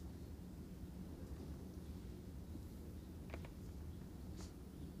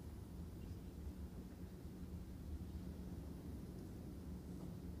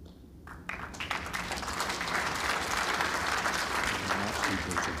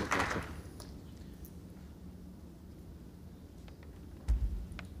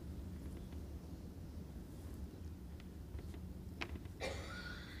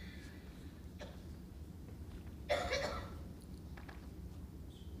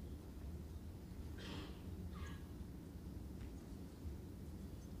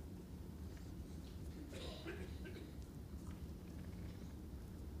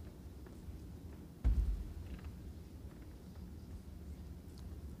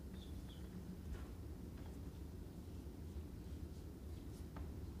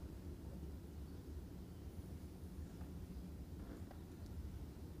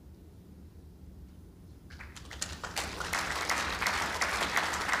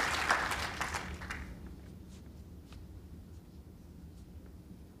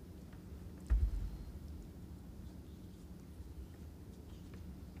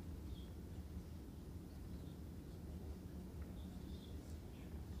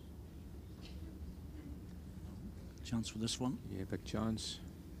 Chance for this one. Yeah, big chance.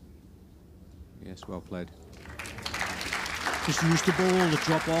 Yes, well played. Just used the ball to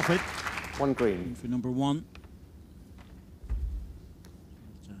drop off it. 1 green. For number 1.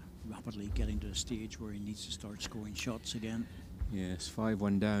 Rapidly getting to a stage where he needs to start scoring shots again. Yes,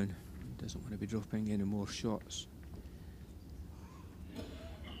 5-1 down. Doesn't want to be dropping any more shots.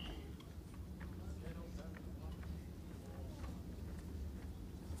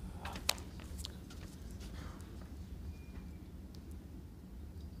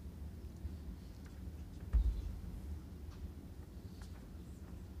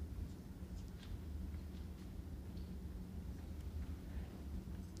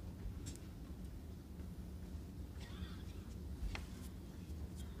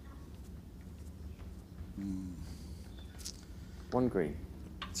 One green.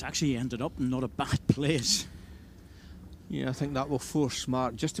 It's actually ended up in not a bad place. Yeah, I think that will force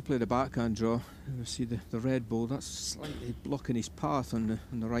Mark just to play the backhand draw. You see the red ball, that's slightly blocking his path on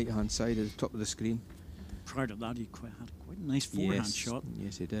the right-hand side at the top of the screen. Prior to that, he had quite a nice forehand shot.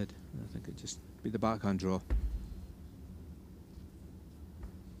 Yes, he did. I think it'd just be the backhand draw.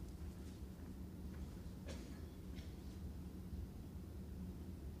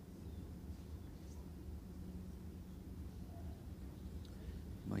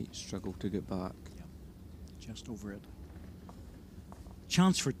 Might struggle to get back. Yep. Just over it.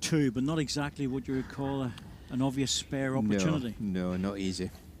 Chance for 2, but not exactly what you would call an obvious spare opportunity. No, not easy.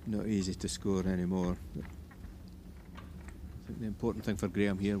 Not easy to score anymore. But I think the important thing for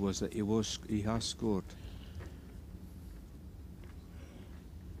Graham here was that he has scored.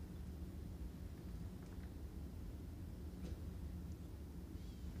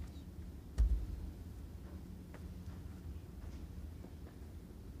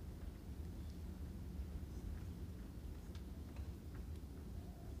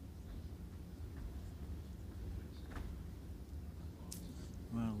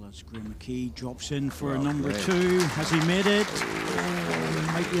 Graham McKee drops in for a number 2. Has he made it?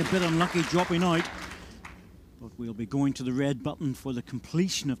 Might be a bit unlucky dropping out. But we'll be going to the red button for the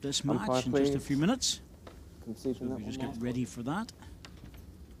completion of this match in just a few minutes. So we just get ready for that.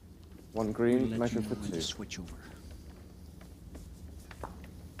 1 green, measure for 2. Switch over.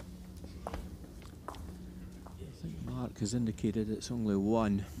 I think Mark has indicated it's only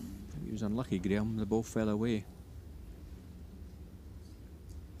 1. I think he was unlucky, Graham. The ball fell away.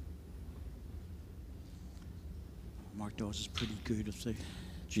 Mark Dawes is pretty good at the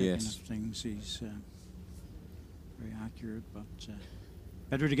checking of things. He's very accurate, but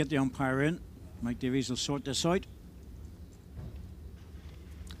better to get the umpire in. Mike Davies will sort this out.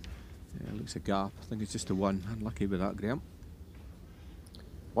 Yeah, looks a gap. I think it's just a 1. Unlucky with that, Graham.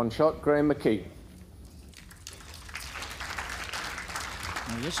 1 shot, Graham McKee.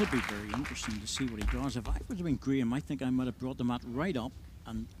 Now this would be very interesting to see what he does. If I would have been Graham, I think I might have brought the mat right up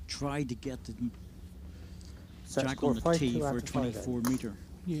and tried to get the jack on the tee for a 24-metre.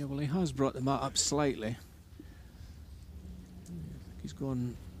 Yeah, well, he has brought the mat up slightly. I think he's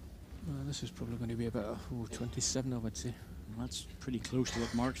gone This is probably going to be about 27, I would say. Well, that's pretty close to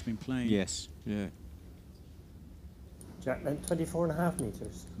what Mark's been playing. Yes, yeah. Jack length 24.5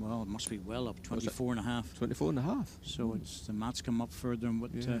 metres. Well, it must be well up, 24 and a half. 24 and a half. So it's the mat's come up further than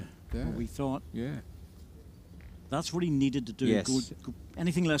what, yeah. what we thought. Yeah. That's what he needed to do. Yes.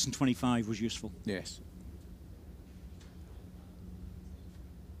 Anything less than 25 was useful. Yes.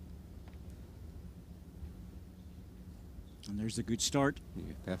 And there's the good start.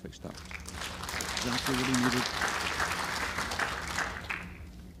 Yeah, perfect start. Exactly what he needed.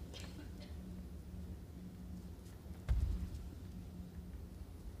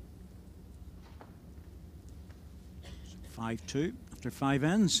 So 5-2 after 5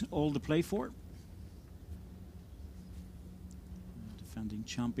 ends, all to play for. The defending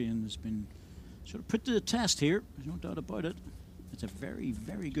champion has been sort of put to the test here. There's no doubt about it. It's a very,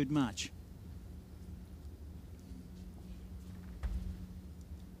 very good match.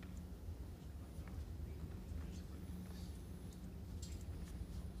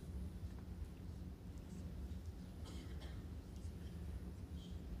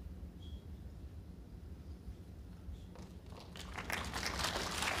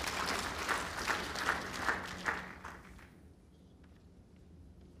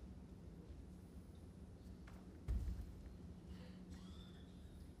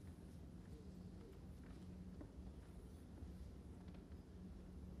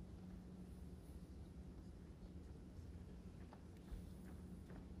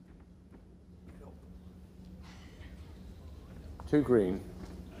 Two green.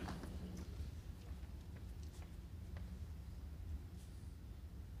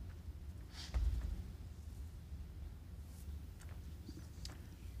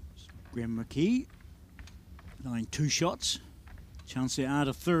 Graham McKee, nine 2 shots. Chance to add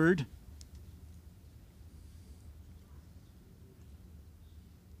a third.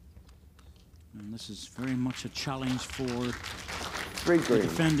 And this is very much a challenge for Three the green.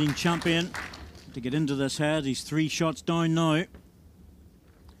 defending champion to get into this head. He's 3 shots down now.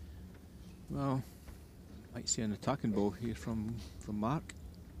 Well, might see an attacking ball here from Mark.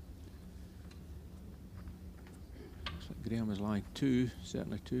 Looks like Graham is lying 2,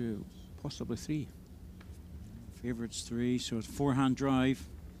 certainly 2, possibly 3. Favourites 3, so it's forehand drive.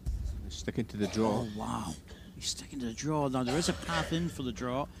 He's sticking to the draw. Oh, wow. He's sticking to the draw. Now, there is a path in for the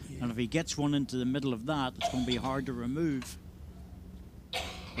draw, and if he gets one into the middle of that, it's going to be hard to remove. But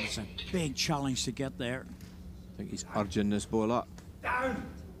it's a big challenge to get there. I think he's urging this ball up.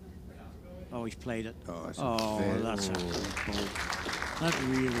 Oh, he's played it. Oh, that's That's a good ball. That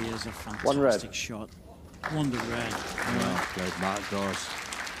really is a One red. fantastic shot. One to red. well played, Mark Dawes.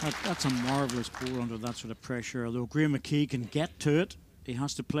 That's a marvellous ball under that sort of pressure. Although Graham McKee can get to it, he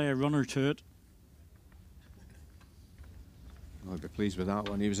has to play a runner to it. I'd be pleased with that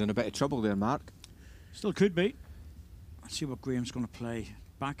one. He was in a bit of trouble there, Mark. Still could be. Let's see what Graham's going to play.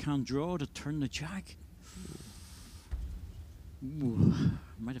 Backhand draw to turn the jack. Ooh,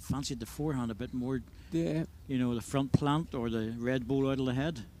 might have fancied the forehand a bit more. Yeah. You know, the front plant or the red ball out of the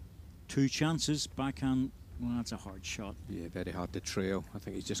head. 2 chances. Backhand. Well, that's a hard shot. Yeah, very hard to trail. I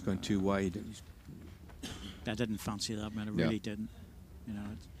think he's just going too wide. I didn't fancy that, man. I Yeah. really didn't. You know,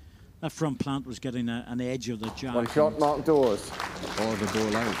 that front plant was getting an edge of the jack. One shot, Mark Dawes. Or the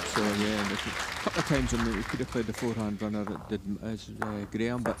ball out. So yeah, and a couple of times when he could have played the forehand runner, it did as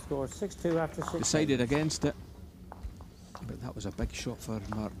Graham, but Score 6-2 after 6. decided against it. But that was a big shot for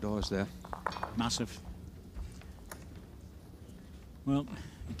Mark Dawes there. Massive. Well,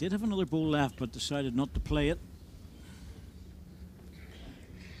 he did have another ball left, but decided not to play it.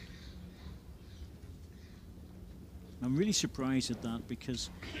 I'm really surprised at that because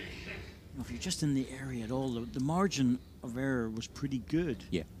if you're just in the area at all, the margin of error was pretty good.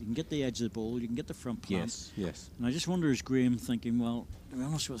 Yeah. You can get the edge of the ball, you can get the front plant. Yes, yes. And I just wonder, is Graham thinking, well, to be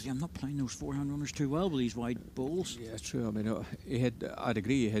honest with you, I'm not playing those forehand runners too well with these wide balls. Yeah, it's true. I mean, I'd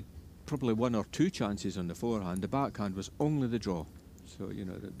agree, he had probably 1 or 2 chances on the forehand. The backhand was only the draw. So, you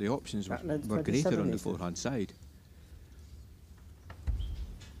know, the options were greater on the forehand side.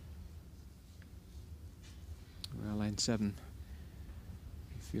 Well, line 7.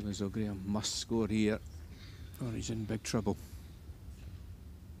 I feel as though Graham must score here or he's in big trouble.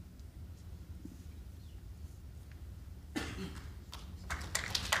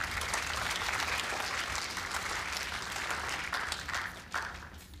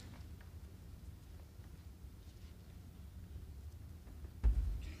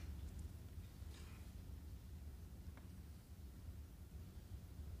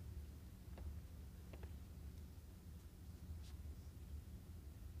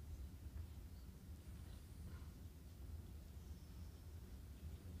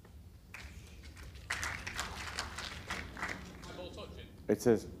 It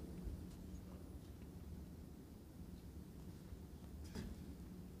is.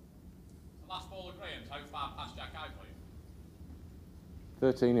 Last ball of Graham's, how far past Jack out, please?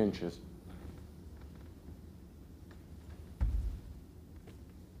 13 inches.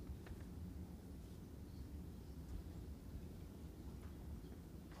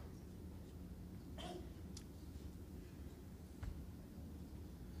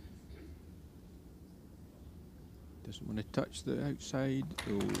 Doesn't want to touch the outside.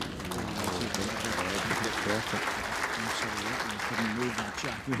 Oh, Couldn't move that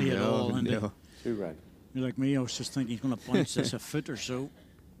Jack really at all. And no. Two red. you're like me, I was just thinking he's going to bounce this a foot or so.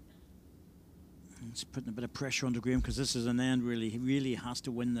 It's putting a bit of pressure on the Graham because this is an end really. He really has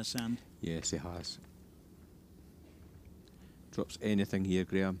to win this end. Yes, he has. Drops anything here,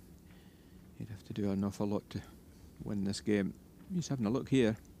 Graham. He'd have to do an awful lot to win this game. He's having a look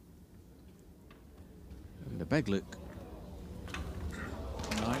here. And a big look.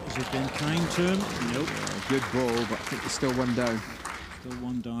 Right, has he been kind to him? Nope. Good ball, but I think he's still one down. Still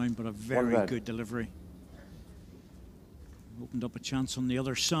one down, but a very good delivery. Opened up a chance on the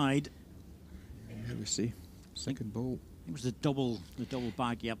other side. Here we see. Second ball. It was the double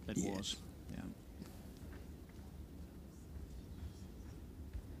bag, yep, it was. Yeah.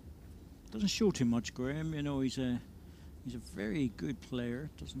 Doesn't show too much, Graham. You know, he's a very good player.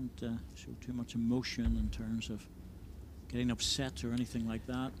 Doesn't show too much emotion in terms of getting upset or anything like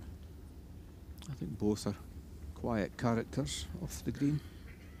that. I think both are quiet characters off the green.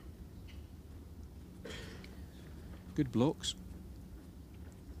 Good blocks.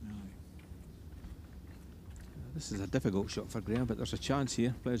 This is a difficult shot for Graham, but there's a chance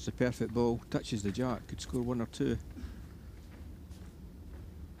here. Plays the perfect ball, touches the jack, could score one or two.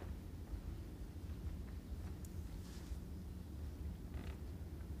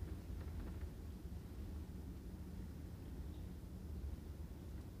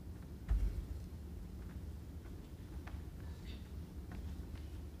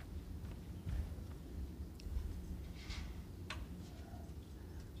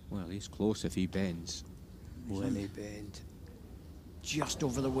 Well, he's close if he bends. Will he bend? Just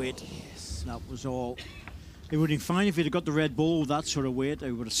over the weight. Yes. That was all. It would have been fine if he'd have got the red ball with that sort of weight.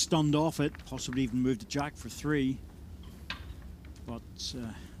 I would have stunned off it, possibly even moved the jack for 3. But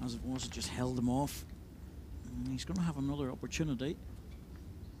as it was, it just held him off. And he's going to have another opportunity.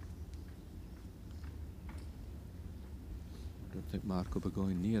 I don't think Mark will be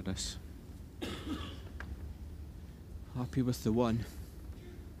going near this. Happy with the one.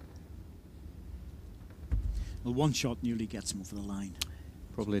 Well, one shot nearly gets him over the line.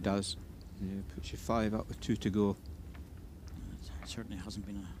 Probably does. Yeah, puts you 5 up with 2 to go. It certainly hasn't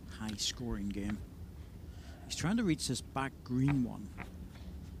been a high-scoring game. He's trying to reach this back green one.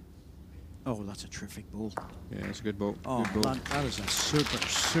 Oh, that's a terrific ball. Yeah, it's a good ball. Oh, good ball. that is a super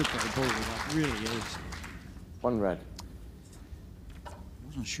ball. That really is. One red. I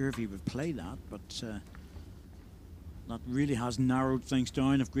wasn't sure if he would play that, but that really has narrowed things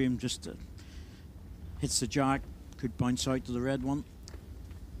down. If Graham just hits the jack, could bounce out to the red one.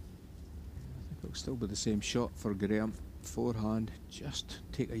 I think it'll still be the same shot for Graham. Forehand, just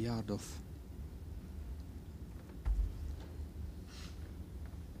take a yard off.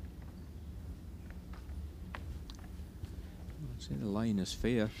 I'd say the line is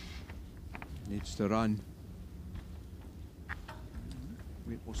fair. Needs to run.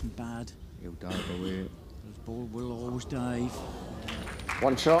 It wasn't bad. He'll dive away. His ball will always dive.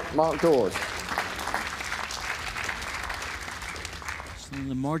 One shot, Mark Dawes. And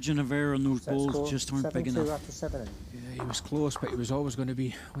the margin of error on those balls just aren't big enough. After 7. Yeah, he was close, but he was always going to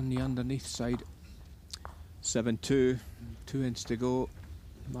be on the underneath side. 7-2, 2 ends to go.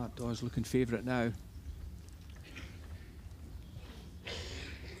 Mark Dawes looking favourite now.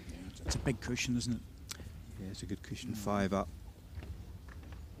 It's a big cushion, isn't it? Yeah, it's a good cushion, 5 up.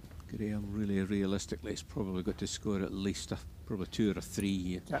 Graham really realistically has probably got to score at least probably 2 or 3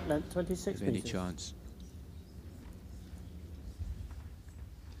 here. Jack length 26 If any meters. chance.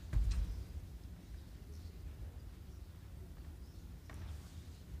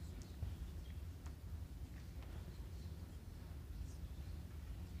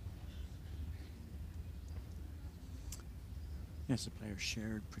 Yes, the players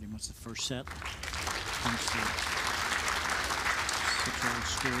shared pretty much the first set.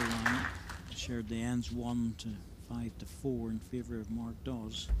 Scoreline shared the ends 1 to 5 to 4 in favour of Mark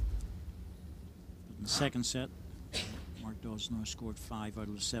Dawes. But in the second set, Mark Dawes now scored 5 out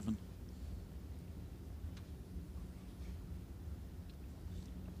of the 7.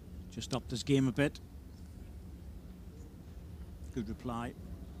 Just upped his game a bit. Good reply.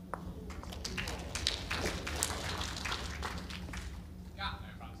 Yeah.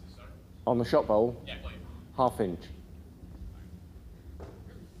 On the shot bowl, Yeah, please. ½ inch.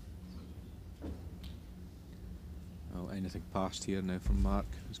 Well, anything past here now from Mark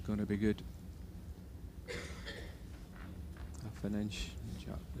is going to be good. ½ inch.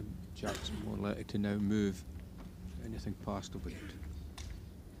 Jack's more likely to now move. Anything past will be good.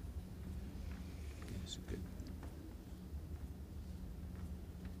 Yes, good.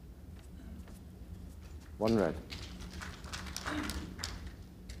 One red.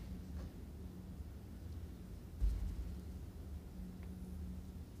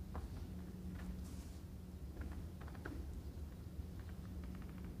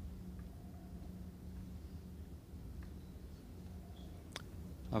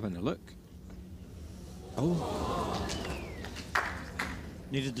 Having a look. Oh,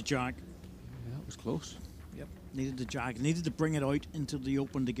 Needed the jag. yeah, that was close. Yep, needed the jag. Needed to bring it out into the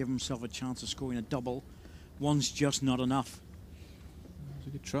open to give himself a chance of scoring a double. One's just not enough. It was a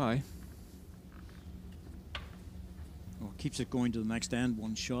good try. Well, keeps it going to the next end,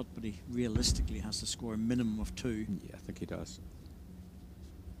 one shot, but he realistically has to score a minimum of 2. Yeah, I think he does.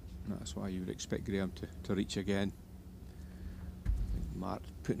 That's why you would expect Graham to reach again. I think Mark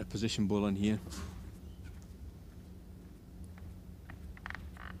putting a position ball in here.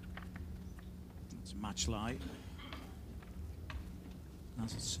 It's a match lie.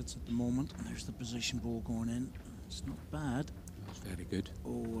 As it sits at the moment, and there's the position ball going in. It's not bad. That's very good.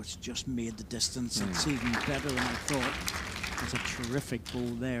 Oh, it's just made the distance. It's even better than I thought. It's a terrific ball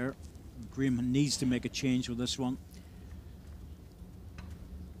there. Graham needs to make a change with this one.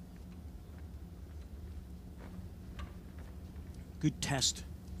 Good test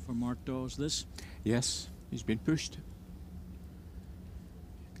for Mark Dawes, this. Yes, he's been pushed.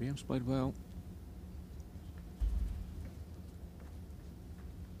 Graham's played well.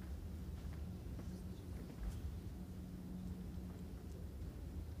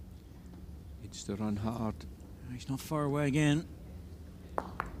 Needs to run hard. He's not far away again.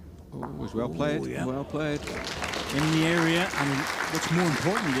 Oh, it was well played. Yeah. Well played. In the area, and what's more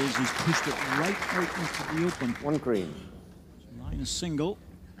important is he's pushed it right out into the open. One green. Line is single.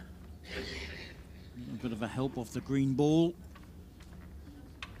 A bit of a help off the green ball.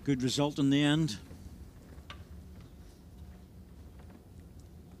 Good result in the end.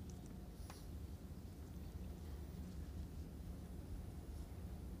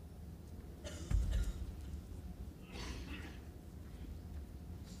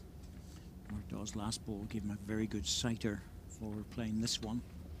 Mark Dawes' last ball gave him a very good sighter for playing this one.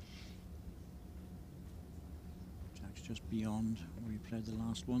 Jack's just beyond where he played the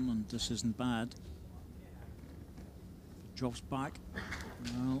last one, and this isn't bad. Drops back.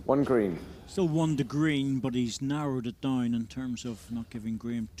 Well, One green. still 1 to green, but he's narrowed it down in terms of not giving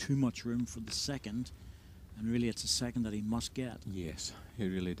Graham too much room for the second. And really, it's a second that he must get. Yes, he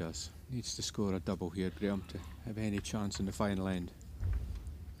really does. Needs to score a double here, Graham, to have any chance in the final end.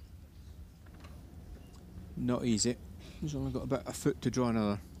 Not easy. He's only got about a foot to draw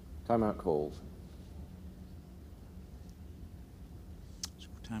another. Timeout called. So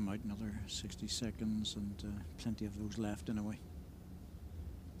time out, another 60 seconds, and plenty of those left anyway.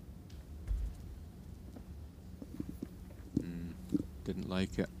 Didn't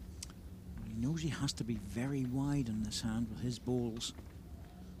like it. He knows he has to be very wide in this hand with his balls.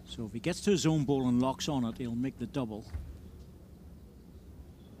 So if he gets to his own ball and locks on it, he'll make the double.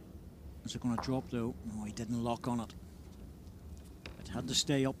 Is it going to drop though? No, he didn't lock on it. It had to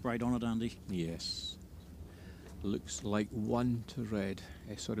stay upright on it, Andy. Yes. Looks like 1 to red.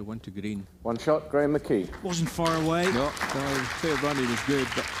 Sorry, 1 to green. One shot, Graham McKee. Wasn't far away. No, fair running was good,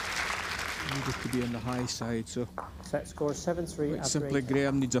 but needed to be on the high side. So Set score 7-3 quite after simply, 8.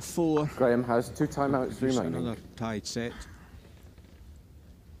 Graham needs a 4. Graham has 2 timeouts Produce remaining. another tied set.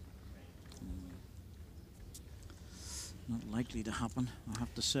 Not likely to happen, I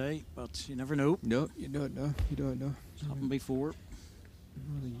have to say, but you never know. No, you don't know. You don't know. It's happened before.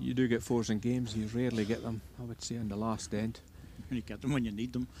 Well, you do get 4s in games. You rarely get them, I would say, on the last end. You get them when you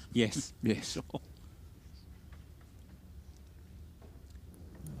need them. Yes, yes. So,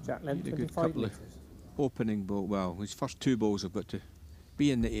 Jack length Need a good 25 couple of metres. opening ball. Well, his first 2 balls have got to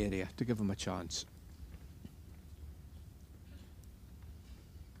be in the area to give him a chance.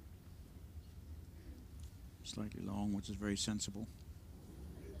 slightly long, which is very sensible.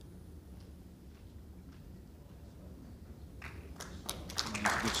 That's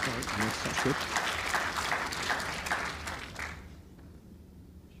a good start. Yes, that's good.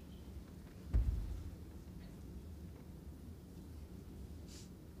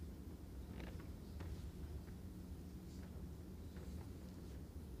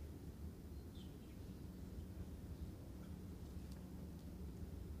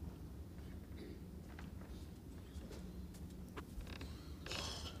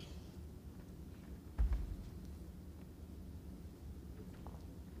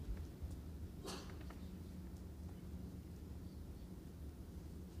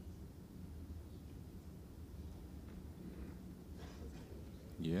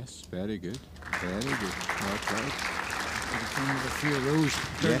 Yes, very good. Very good. Well played. A few of those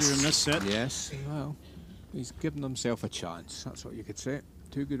earlier in this set. Yes, well, he's given himself a chance. That's what you could say.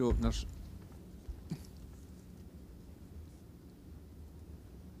 Two good openers.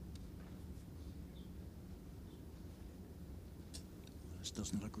 This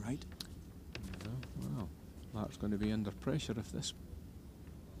doesn't look right. Well, that's going to be under pressure if this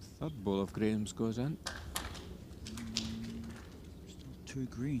third ball of Graham's goes in. Still 2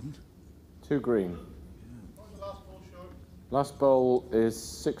 green. 2 green. Last ball is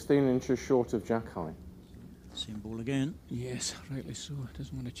 16 inches short of jack high. Same ball again. Yes, rightly so.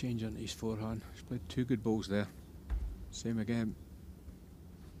 Doesn't want to change into his forehand. He's played 2 good balls there. Same again.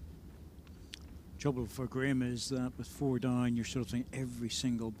 Trouble for Graham is that with 4 down, you're sort of saying every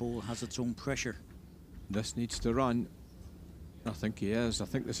single ball has its own pressure. This needs to run. I think he is. I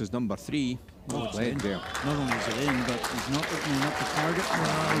think this is number 3. Well played there. Not only is it in, but he's not opening up the target.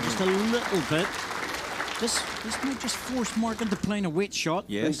 Well, just a little bit. This might just force Mark into playing a weight shot.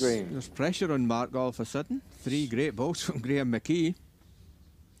 Yes, there's pressure on Mark all of a sudden. 3 great balls from Graham McKee.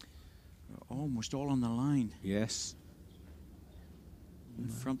 Almost all on the line. Yes.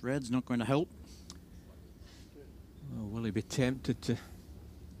 And front red's not going to help. Oh, will he be tempted to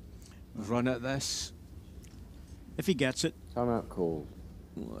run at this? If he gets it. Timeout called.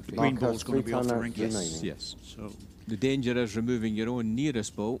 Well, the green ball's going to be off the rink. Yes. So the danger is removing your own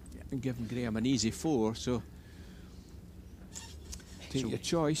nearest ball and giving Graham an easy 4. So take your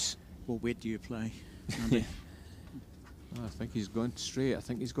choice. What weight do you play? I think he's going straight. I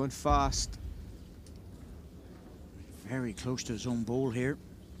think he's going fast. Very close to his own ball here.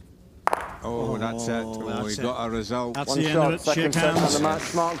 Oh, that's it. Oh, he got a result. That's One the shot, end of it. second Shake set hands. on the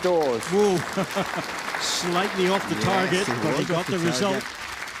match, Mark Dawes. Whoa. Slightly off the target, but he got the result.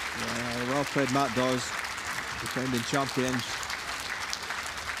 Yeah, well played, Matt Dawes. Defending champions.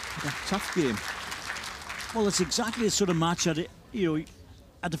 A tough game. Well, it's exactly the sort of match that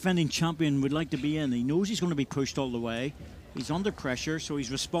a defending champion would like to be in. He knows he's going to be pushed all the way. He's under pressure, so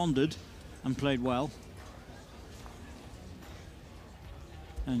he's responded and played well.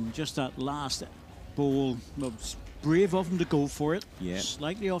 And just that last ball, well, brave of him to go for it. Yeah.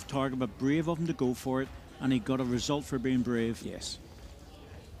 Slightly off target, but brave of him to go for it. And he got a result for being brave. Yes.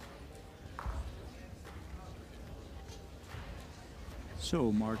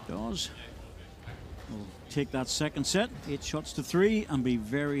 So Mark Dawes will take that second set, 8 shots to 3, and be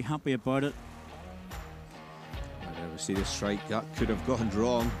very happy about it. We see the strike, that could have gone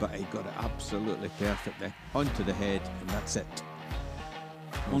wrong, but he got it absolutely perfectly onto the head, and that's it.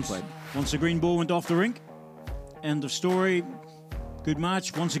 Once the green ball went off the rink, end of story. Good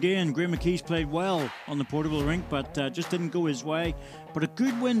match. Once again, Graham McKee's played well on the portable rink, but just didn't go his way. But a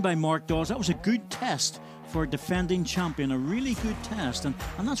good win by Mark Dawes. That was a good test for a defending champion, a really good test. And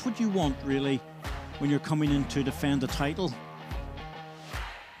that's what you want, really, when you're coming in to defend a title.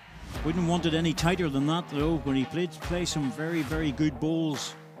 Wouldn't want it any tighter than that, though, when he played some very, very good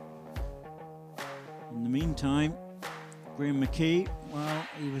bowls. In the meantime, Graham McKee, well,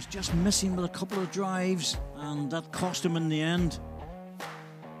 he was just missing with a couple of drives, and that cost him in the end.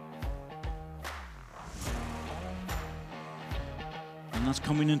 And that's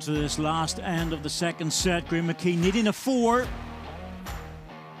coming into this last end of the second set. Graham McKee needing a 4.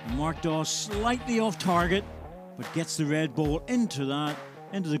 Mark Dawes slightly off target, but gets the red ball into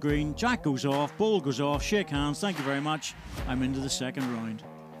the green. Jack goes off, ball goes off, shake hands, thank you very much. I'm into the second round.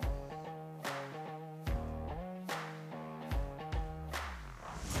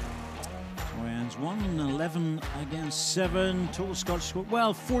 So ends 1-11 against 7. Total Scottish score,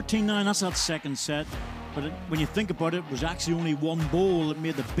 well, 14-9, that's that second set. But when you think about it, it was actually only one ball that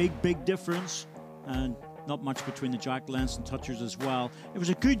made the big, big difference. And not much between the jack lengths and touchers as well. It was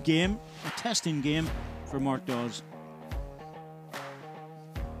a good game, a testing game for Mark Dawes.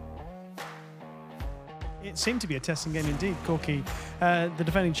 It seemed to be a testing game indeed, Corky. The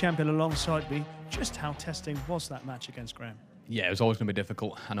defending champion alongside me. Just how testing was that match against Graham? Yeah, it was always going to be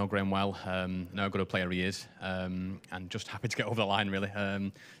difficult. I know Graham well, know how good a player he is, and just happy to get over the line, really.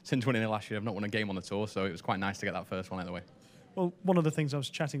 Since winning it last year, I've not won a game on the tour, so it was quite nice to get that first one out of the way. Well, one of the things I was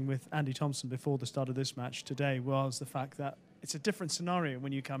chatting with Andy Thompson before the start of this match today was the fact that it's a different scenario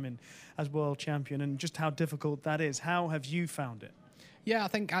when you come in as world champion, and just how difficult that is. How have you found it? Yeah, I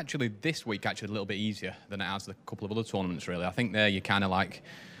think actually this week a little bit easier than it has a couple of other tournaments, really. I think there you kind of like,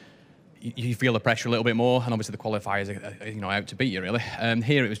 you feel the pressure a little bit more, and obviously the qualifiers are out to beat you, really.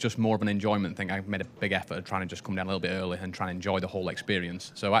 Here it was just more of an enjoyment thing. I made a big effort of trying to just come down a little bit early and try and enjoy the whole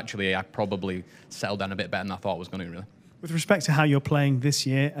experience. So actually I probably settled down a bit better than I thought I was going to, really. With respect to how you're playing this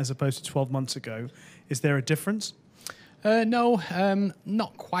year as opposed to 12 months ago, is there a difference? No,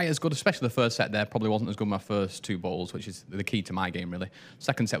 not quite as good, especially the first set there. Probably wasn't as good my first 2 balls, which is the key to my game, really.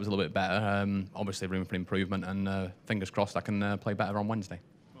 Second set was a little bit better. Obviously, room for improvement, and fingers crossed I can play better on Wednesday.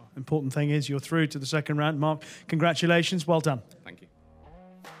 Important thing is you're through to the second round. Mark, congratulations. Well done. Thank you.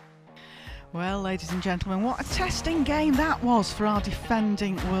 Well, ladies and gentlemen, what a testing game that was for our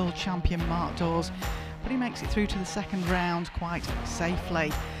defending world champion Mark Dawes. But he makes it through to the second round quite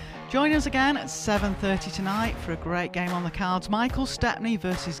safely. Join us again at 7:30 tonight for a great game on the cards. Michael Stepney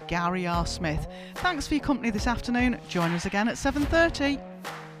versus Gary R. Smith. Thanks for your company this afternoon. Join us again at 7:30.